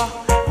are you for?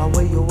 How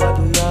are you what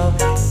do ya?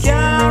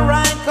 Can't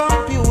write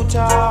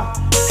computer.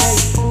 Hey,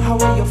 how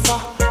are you for?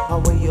 How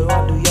are you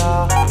what do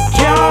ya?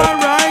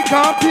 Can't write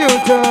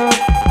computer.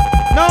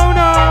 No.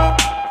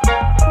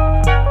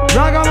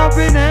 Drag 'em up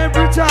in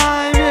every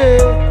time,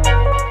 yeah.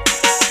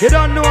 You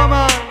don't know,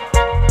 man.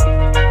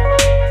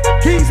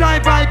 King's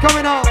Hi-Fi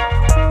coming up.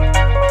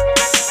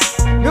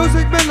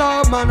 Music me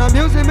love, man, I'm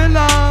music me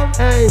love.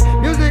 Hey,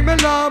 music me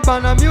love,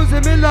 man, I'm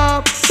music me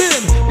love.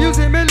 Bim,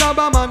 music me love,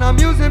 man, I'm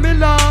music me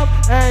love.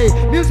 Hey,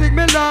 music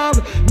me love,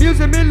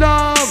 music me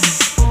love.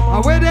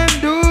 And where them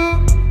do?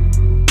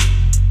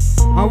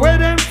 And where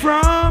them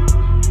from?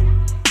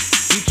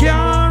 You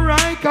can't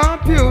write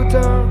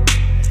computer.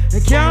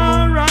 You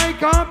can't write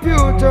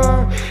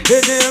computer.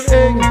 In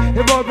him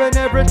involving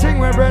everything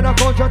when brother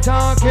culture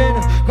talking.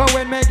 Cause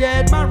when me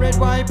get married,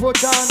 why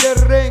put on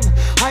the ring?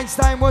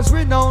 Einstein was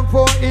renowned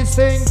for his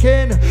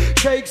thinking.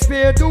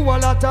 Shakespeare do a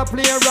lot of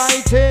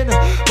playwriting.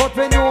 But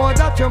we know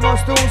that you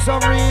must do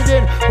some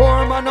reading.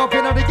 Poor man up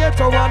in the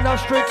ghetto and the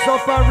street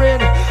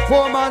suffering.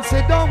 Poor man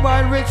sit down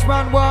while rich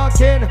man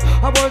walking.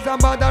 I was a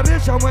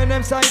moderation when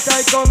them sight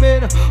I come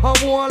in. I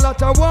wore a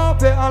lot of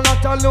warfare, a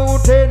lot of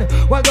looting.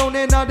 While down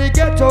in the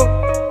ghetto,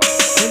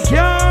 and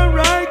can't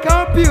write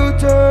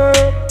computer.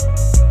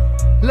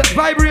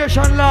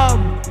 VibrationLab,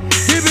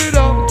 give it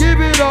up, give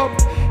it up.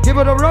 Give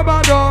it a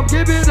rubber dub,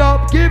 give it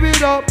up,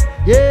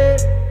 yeah.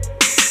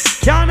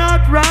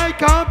 Cannot write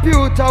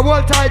computer,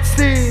 hold tight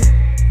Steve.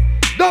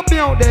 Dub me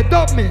out there,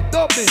 dub me,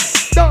 dub.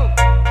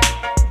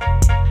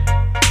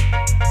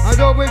 I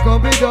dub we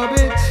can't be dub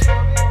it.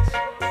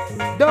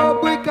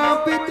 Dub we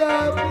can't be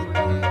dub.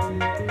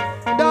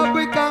 Dub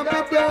we can't be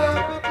dub.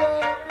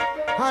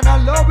 And I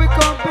love we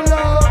can't be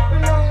love.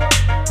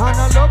 And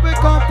I love we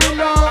can't be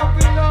love.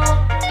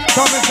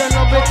 Come and say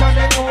love it and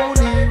the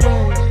only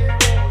way.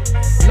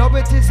 Love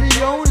it is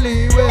the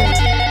only way.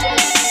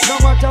 No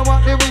matter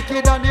what the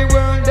wicked and the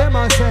world them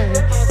a say,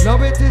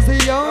 love it is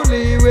the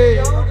only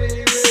way.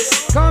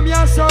 Come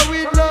here so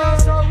with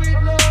love,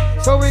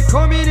 so we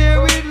come in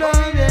here with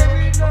love,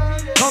 yeah.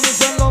 Come and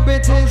say love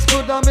it is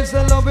good and me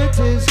say love it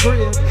is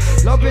great.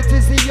 Love it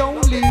is the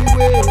only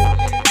way.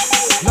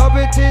 Love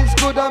it is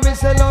good and me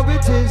say love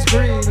it is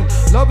green.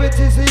 Love it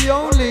is the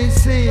only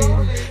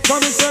scene.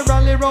 Come and say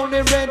rally round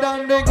the red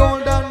and the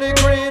gold and the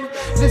green.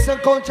 Listen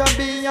culture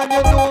B and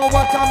you know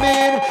what I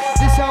mean.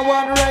 This is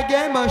one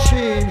reggae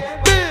machine.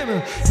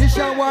 Bim! This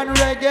is one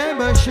reggae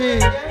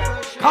machine.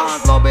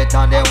 Can't love it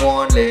and the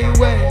only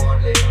way.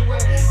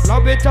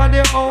 Love it and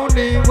the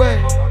only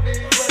way.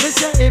 This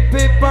is a hip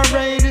hip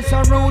parade, it's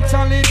a roots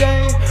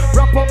holiday.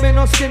 Wrap up me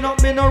no skin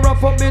up, me no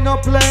wrap up, me no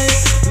play.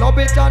 Love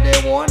it and the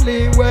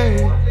only way.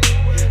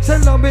 Say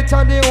love it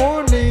and the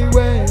only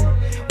way.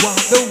 What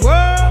the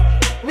world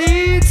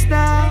needs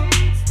now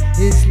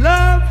is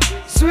love,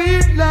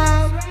 sweet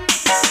love.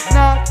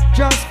 Not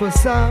just for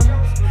some,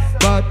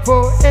 but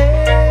for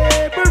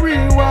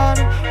everyone.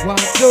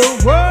 What the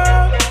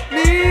world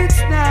needs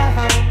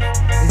now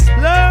is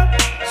love,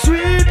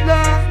 sweet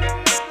love.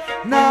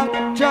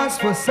 Not just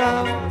for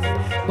some,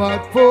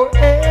 but for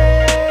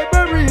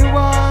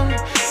everyone.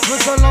 We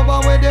say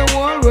love where the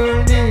whole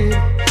world need.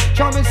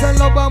 Show me say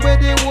love where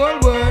the whole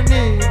world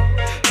need.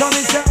 Show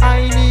me say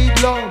I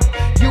need love,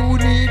 you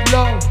need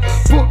love.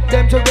 Put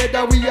them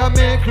together, we a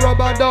make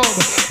rubber dub.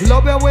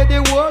 Love where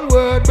the whole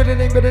world.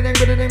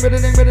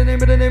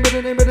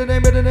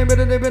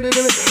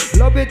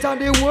 Love it and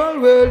the whole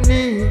world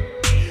need.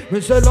 We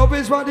say love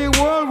is what the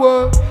whole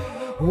world.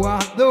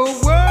 What the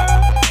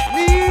world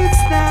needs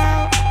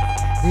now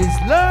is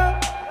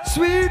love,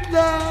 sweet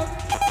love.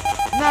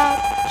 Not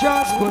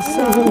just for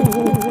some,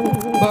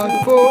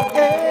 but for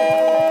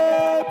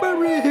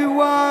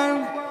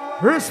everyone.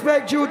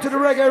 Respect due to the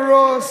Reggae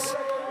Roast.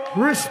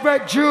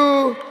 Respect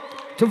due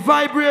to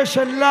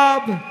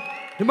VibrationLab.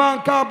 The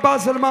man called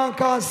Basil, the man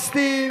called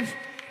Steve.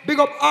 Big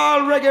up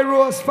all Reggae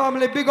Roast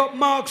family. Big up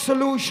Mark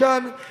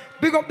Solution.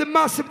 Big up the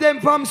massive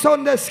them from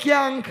Sunday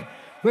Skank.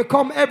 We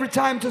come every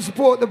time to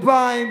support the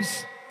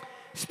vibes.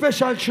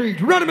 Special treat.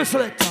 Run me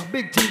selector.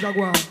 Big things are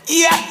going.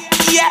 Yeah.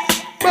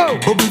 Boom.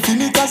 Bubble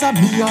finic as a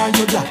me and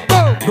you da.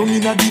 Down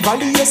inna the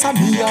valley, yes a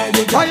me and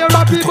you da. Fire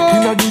up people.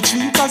 Inna the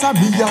tree as a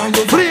me and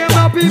you da. Flame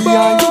up people. Me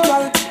and you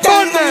da.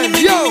 Burn them,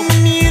 yo.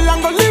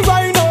 Ilangoli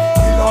ride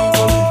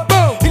up.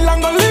 Boom.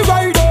 Ilangoli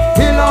ride up.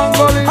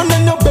 Ilangoli. And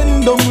then you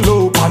bend down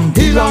low and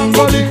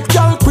Ilangoli.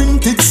 Girl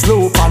quint it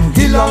slow and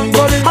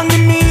Ilangoli. And the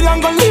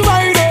Ilangoli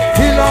ride up.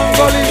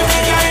 Ilangoli.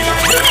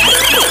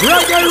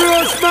 Reggae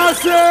Roast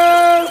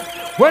massive.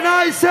 When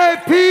I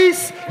say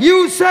peace,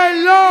 you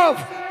say love.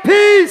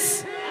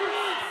 Peace.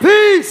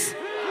 Peace.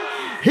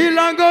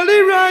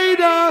 Hilangoli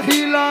rider,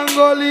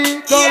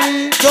 Hilangoli,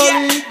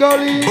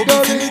 gully.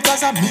 Bubble finic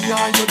as a me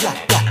and you da.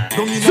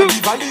 Down inna the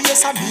valley,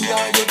 yes a me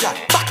and you da.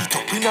 Back it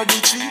up inna the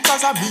tree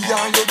as a me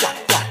and you da.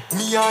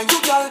 Me and you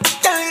girl.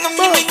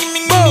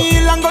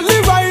 Ilangoli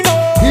ride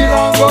up.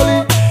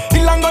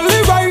 Ilangoli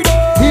ride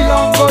up.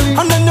 Hilangoli.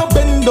 And then you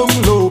bend down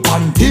low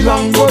and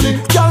Hilangoli.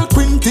 Girl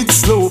quint it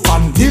slow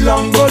and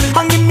Hilangoli.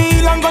 And give me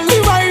Hilangoli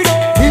ride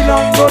up.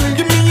 Hilangoli.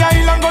 Give me a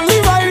Hilangoli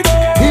ride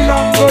up.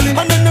 Hilangoli.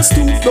 And then you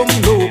stoop down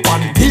low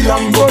and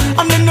Hilangoli.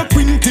 And then you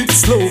quint it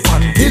slow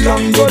and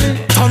Hilangoli.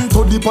 Turn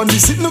to the pan,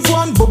 sitting for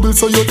one bubble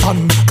so you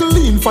tan.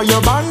 Clean for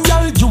your band,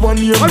 girl, you and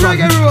your man.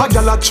 A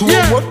girl a chew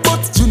what,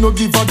 but you no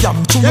give a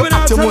damn. Chew your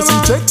at your musty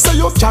check so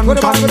you can man.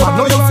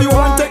 Now if you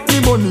want take me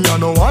money, I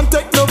no want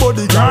take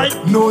nobody, girl.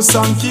 No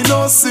Sanky,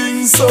 no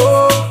sing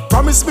so.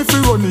 Promise me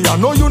free money, I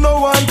know you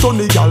no want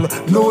Tony, girl.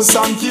 No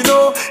Sanky,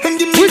 no. And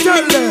give me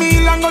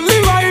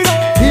Hilangoli ride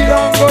up.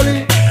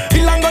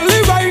 Hilangoli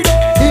ride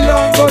up.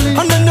 Hilangoli.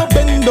 And then you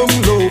bend down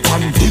low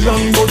and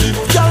Hilangoli.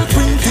 Girl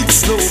print it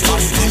slow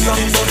and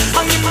Hilangoli.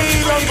 And give me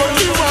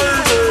Hilangoli ride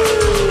up.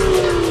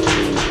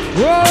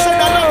 Whoa. Say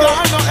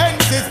that no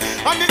exist.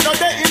 And it no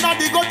day in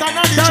the gut and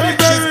the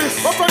trenches.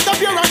 But from the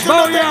parents, you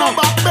no take no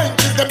back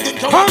benches. Them think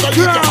you want to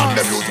leave them and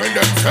them losing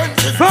them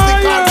senses. Stick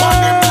on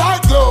them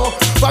like glue.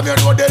 From you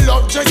know they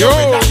love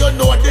genuine and you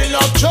know they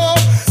love true.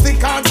 Stick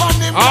on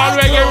them all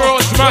like Reggae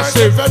Roast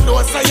massive.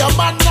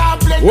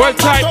 What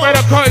type of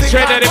the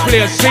culture that they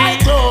play? See?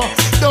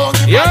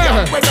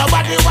 Yeah.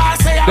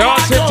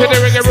 Dancing to the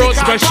Reggae Roast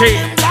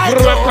machine.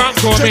 Welcome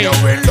to me.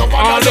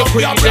 All the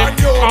queen them.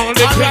 All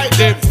the queen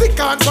them. Stick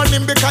on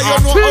him because you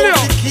know how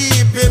to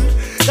keep him.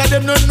 Cause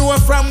them don't know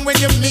from when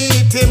you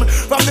meet him.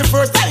 From the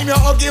first time you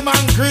hug him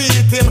and greet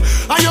him.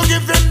 And you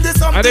give him this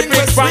something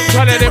with sweet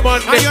him.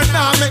 And you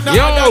now make no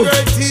other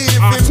girl teeth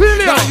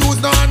him. Now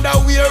use no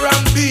underwear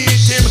and beat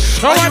him.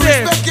 And you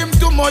respect him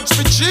too much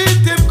to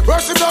cheat him.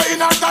 Rush him down in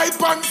a tight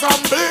pants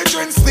and bleach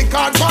and stick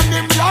on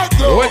him like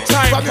glue. What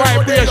time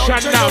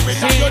vibration now?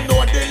 See? You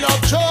know they love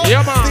Joe.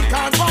 Yeah, man. Stick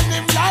on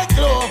him like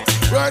glue.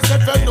 Rush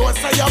if you know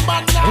say your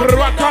man now.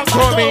 Rock on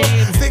coming.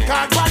 Stick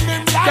on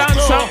him like Dance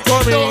glue. on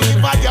coming. Don't give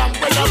a damn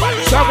when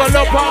nobody Saddle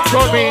up and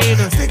coming.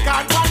 Stick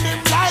on him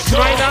like glue.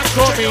 Slide and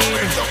coming.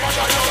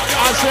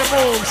 As you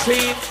move,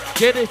 scene.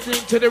 Get it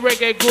into the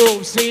reggae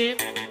groove, scene.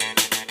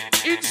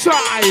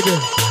 Inside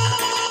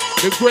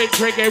the great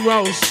reggae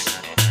roast.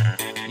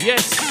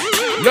 Yes,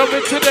 love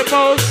it to the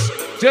most.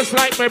 Just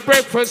like my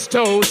breakfast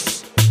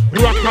toast.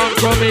 Rock on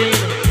coming.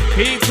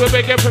 People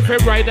beg for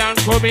right and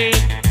coming.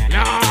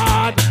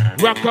 Lord,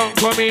 rock on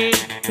coming.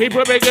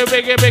 People beg,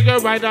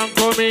 right and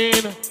coming.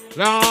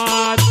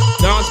 Lord,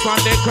 dance on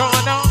the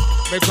corner.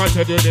 Make her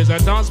tell you there's a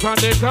dance on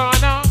the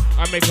corner.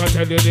 I make her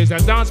tell you there's a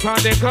dance on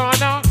the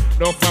corner.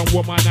 No from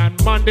woman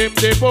and man them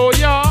the boy,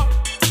 yeah.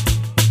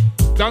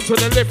 Dance to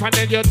the left and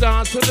then you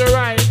dance to the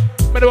right.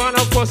 Me don't want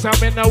no fuss and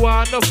me no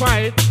want no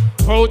fight.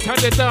 Out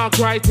of the dark,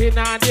 right in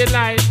on the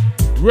light.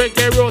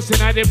 Reggae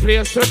roasting at the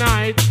place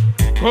tonight.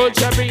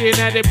 Culture being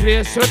at the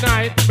place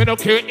tonight. Me don't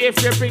care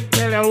if you bring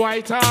color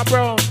white or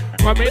brown.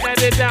 Come in at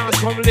the dance,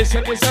 come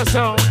listen to this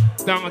song.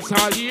 Dance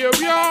all year,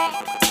 yo.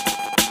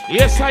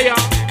 Yes, I am.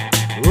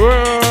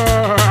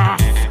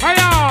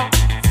 Fire,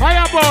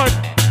 fire burn.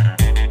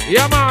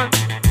 Yeah, man.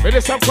 But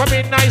this song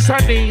coming nice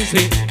and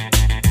easy.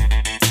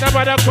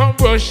 Nobody come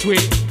rush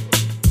with.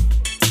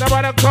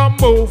 Nobody come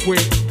move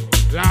with.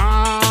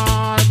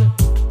 Lord.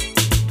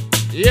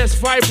 Yes,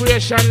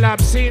 VibrationLab,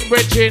 scene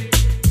bridging.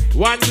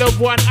 One love,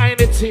 one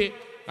unity,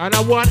 and a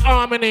one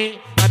harmony.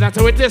 And that's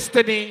our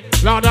destiny.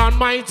 Lord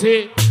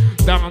Almighty.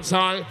 Dance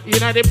all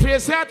in the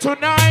place here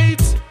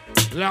tonight.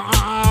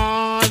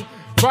 Lord.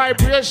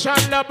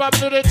 VibrationLab, up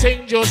to the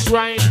thing just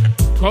right.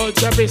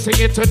 Culture be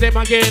singing to them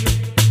again.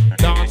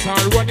 Dance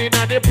all running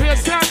at the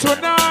place here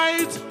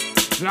tonight.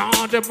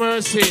 Lord of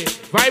mercy.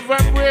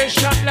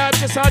 VibrationLab,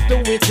 just how do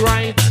it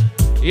right.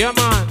 Yeah,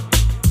 man.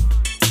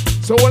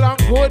 So hold on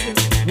good,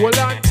 hold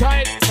on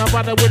tight.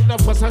 Nobody with no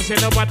fuss, I say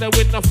nobody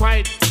with no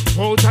fight.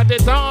 Out at the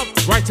dark,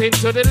 right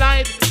into the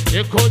light.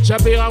 Your culture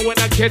be on when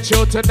I catch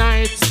you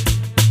tonight.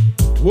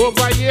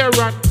 Over here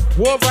and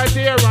over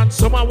there and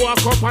someone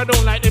walk up and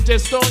don't like them,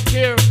 just don't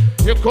care.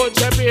 Your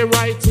culture be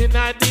right in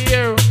the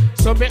air.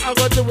 So me I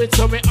go do it,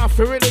 so me I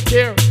feel really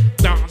care.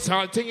 Dance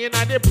all thing in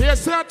the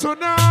place here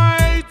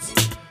tonight.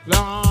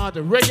 Lord,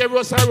 reggae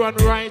roast I run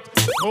right.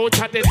 Out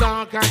at the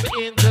dark and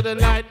into the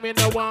light. Me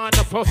no want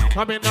to fuss,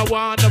 I me no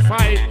want to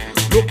fight.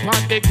 Look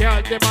on the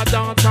girl, them a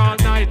dance all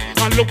night.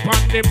 And look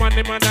on the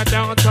man a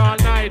dance all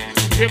night.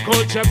 Your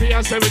culture be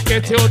a say we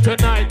get you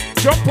tonight.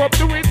 Jump up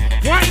to it,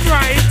 wine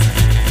right.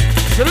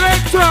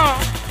 Selector,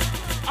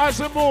 as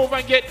we move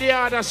and get the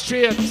other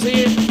straight,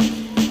 see?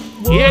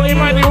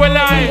 Anybody will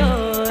lie.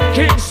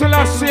 King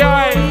Selassie,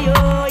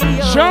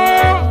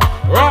 show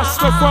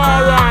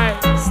Rastafari.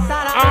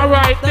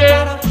 Alright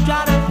then,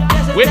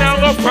 we now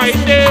go fight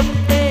them.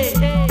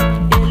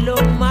 Hello,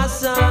 my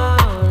son.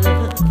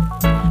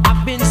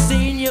 I've been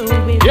seeing you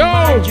in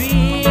my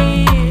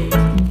dreams.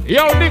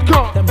 Yo,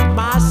 Nico.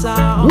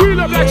 We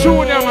love that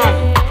tune, man.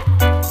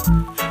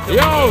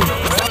 Yo.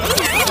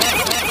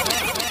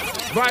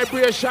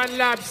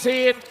 VibrationLab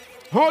saying,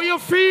 how you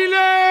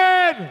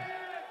feeling?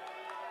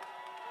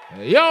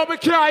 Yo, me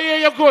can't hear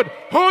you good.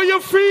 How you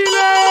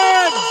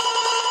feeling?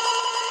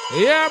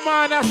 Yeah,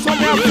 man, that's how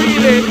I'm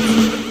feeling.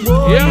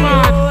 Yeah,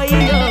 man.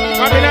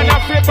 I mean, I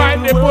have to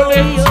bite the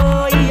bullet.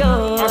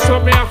 That's how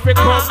me have to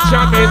come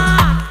jam it.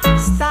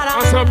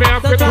 That's how me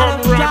have to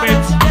come ram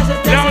it.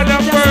 Lord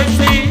of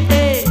mercy.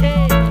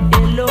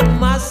 Hello,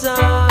 my son.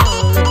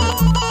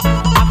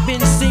 I've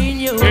been seeing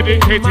you.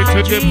 Dedicated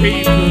to the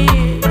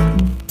people.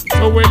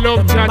 So we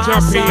love Jaja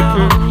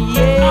people.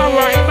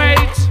 Alright,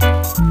 mate.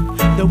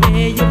 The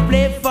way you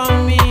play for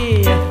me,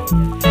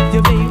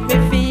 you make me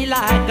feel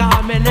like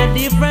I'm in a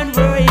different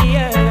world.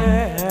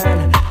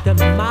 The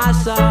my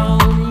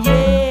song,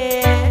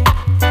 yeah.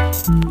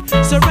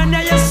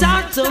 Surrender your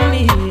sound to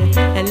me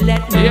and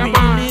let me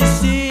really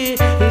see.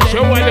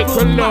 Show a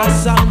little love. My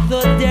sound to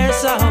their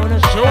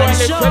sound. Show a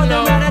little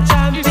love.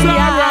 It's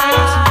alright.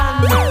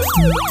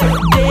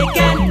 They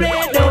can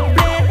play the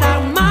play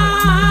like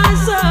my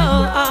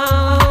song.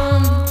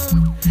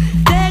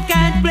 They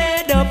can play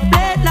the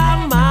play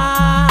like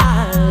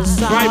my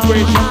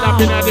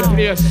VibrationLab in the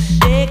place.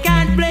 They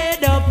can't play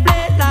the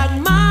plate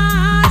like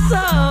my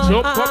song.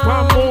 Jump up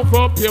and move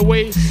up your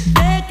waist.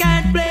 They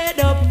can't play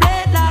the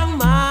plate like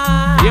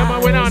my Yeah,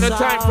 man, we don't have the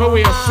time for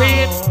we are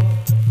seeing.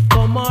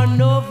 Come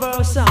on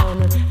over,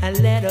 sound, and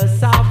let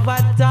us have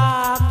a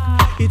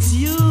talk. It's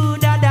you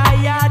that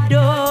I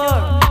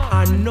adore,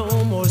 and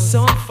no more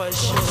song for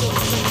sure.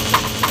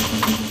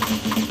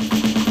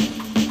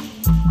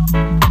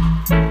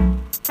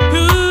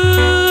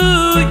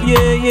 Ooh,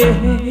 yeah.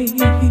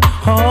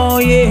 Oh,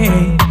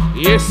 yeah.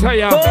 Yes, I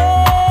am.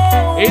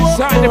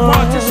 Inside the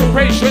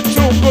participation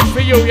too good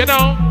for you, you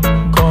know.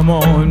 Come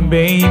on,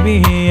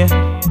 baby.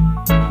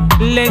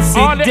 Let's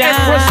sit all the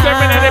Empress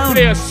them in the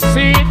place,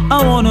 see?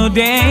 I wanna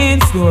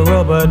dance to a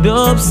rubber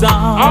dub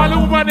song. All the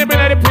women them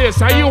in the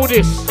place, are you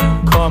this?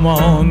 Come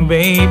on,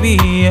 baby.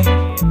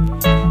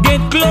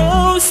 Get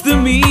close to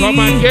me. Come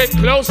and get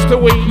close to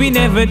me. We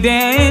never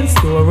dance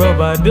to a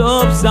rubber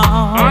dub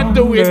song. I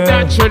do it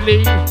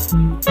naturally.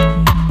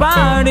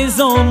 Party's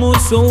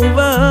almost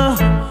over,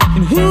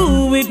 and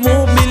who it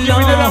won't be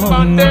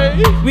long.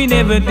 We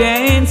never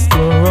dance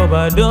to a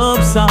rubber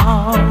dub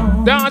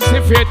song. Dance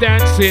if you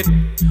dance it.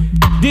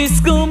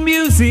 Disco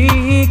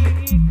music,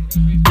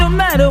 no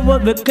matter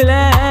what the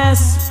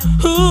class.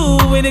 Who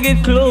when I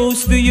get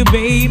close to you,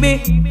 baby,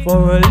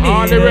 for a little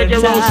all the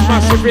Reggae Roast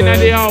massive in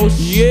the house.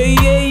 Yeah.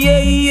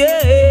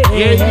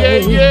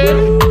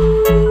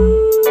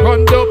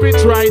 Come up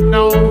it right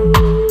now.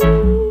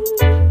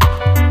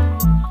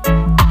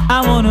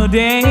 I wanna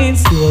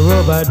dance to a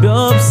rubber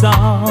dub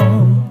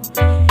song.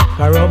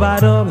 A rubber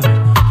dub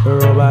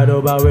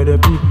where the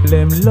people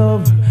them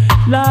love.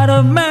 Lord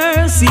of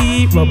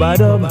mercy, rubber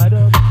dub.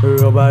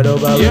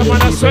 Yeah,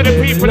 man, I saw the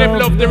people them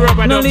love the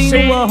rubber dub.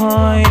 See,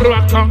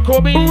 rock and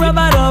come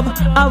rubber dub,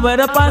 I wet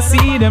up and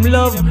see them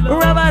love.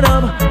 Rubber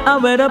dub, I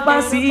wet up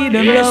and see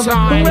them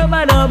love.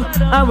 Rubber dub,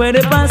 I wet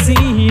up and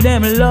see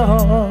them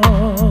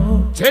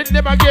love. Tell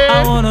them again.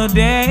 I wanna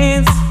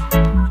dance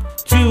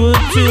to a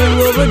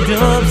rubber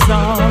dub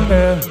song,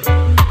 girl.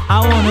 I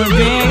wanna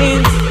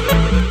dance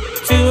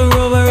to a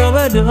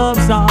rubber dub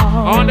song.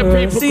 All the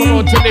people come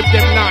out to live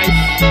them life.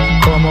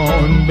 Come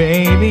on,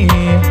 baby,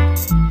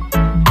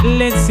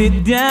 let's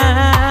sit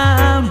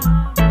down.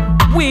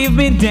 We've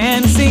been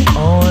dancing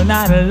all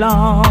night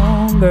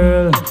long,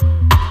 girl.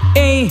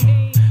 Hey,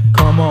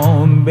 come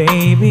on,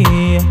 baby,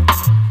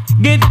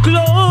 get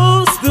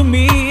close to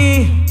me.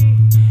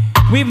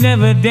 We've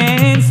never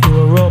danced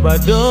to a rubber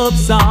dub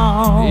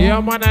song.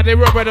 Yeah, man, at the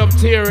rubber dub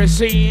theory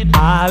scene.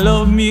 I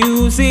love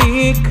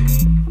music,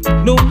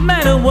 no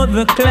matter what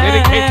the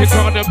class. Dedicated to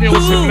all the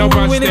music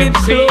lovers, when them it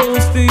gets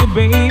close to you,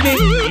 baby.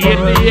 In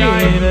the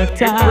eye,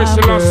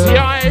 Empress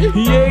eye.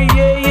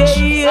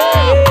 Yeah.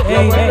 We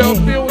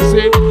love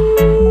music,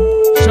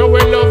 so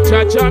we love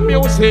cha-cha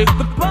music.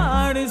 The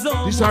party's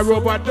on. This a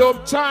rubber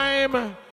dub time.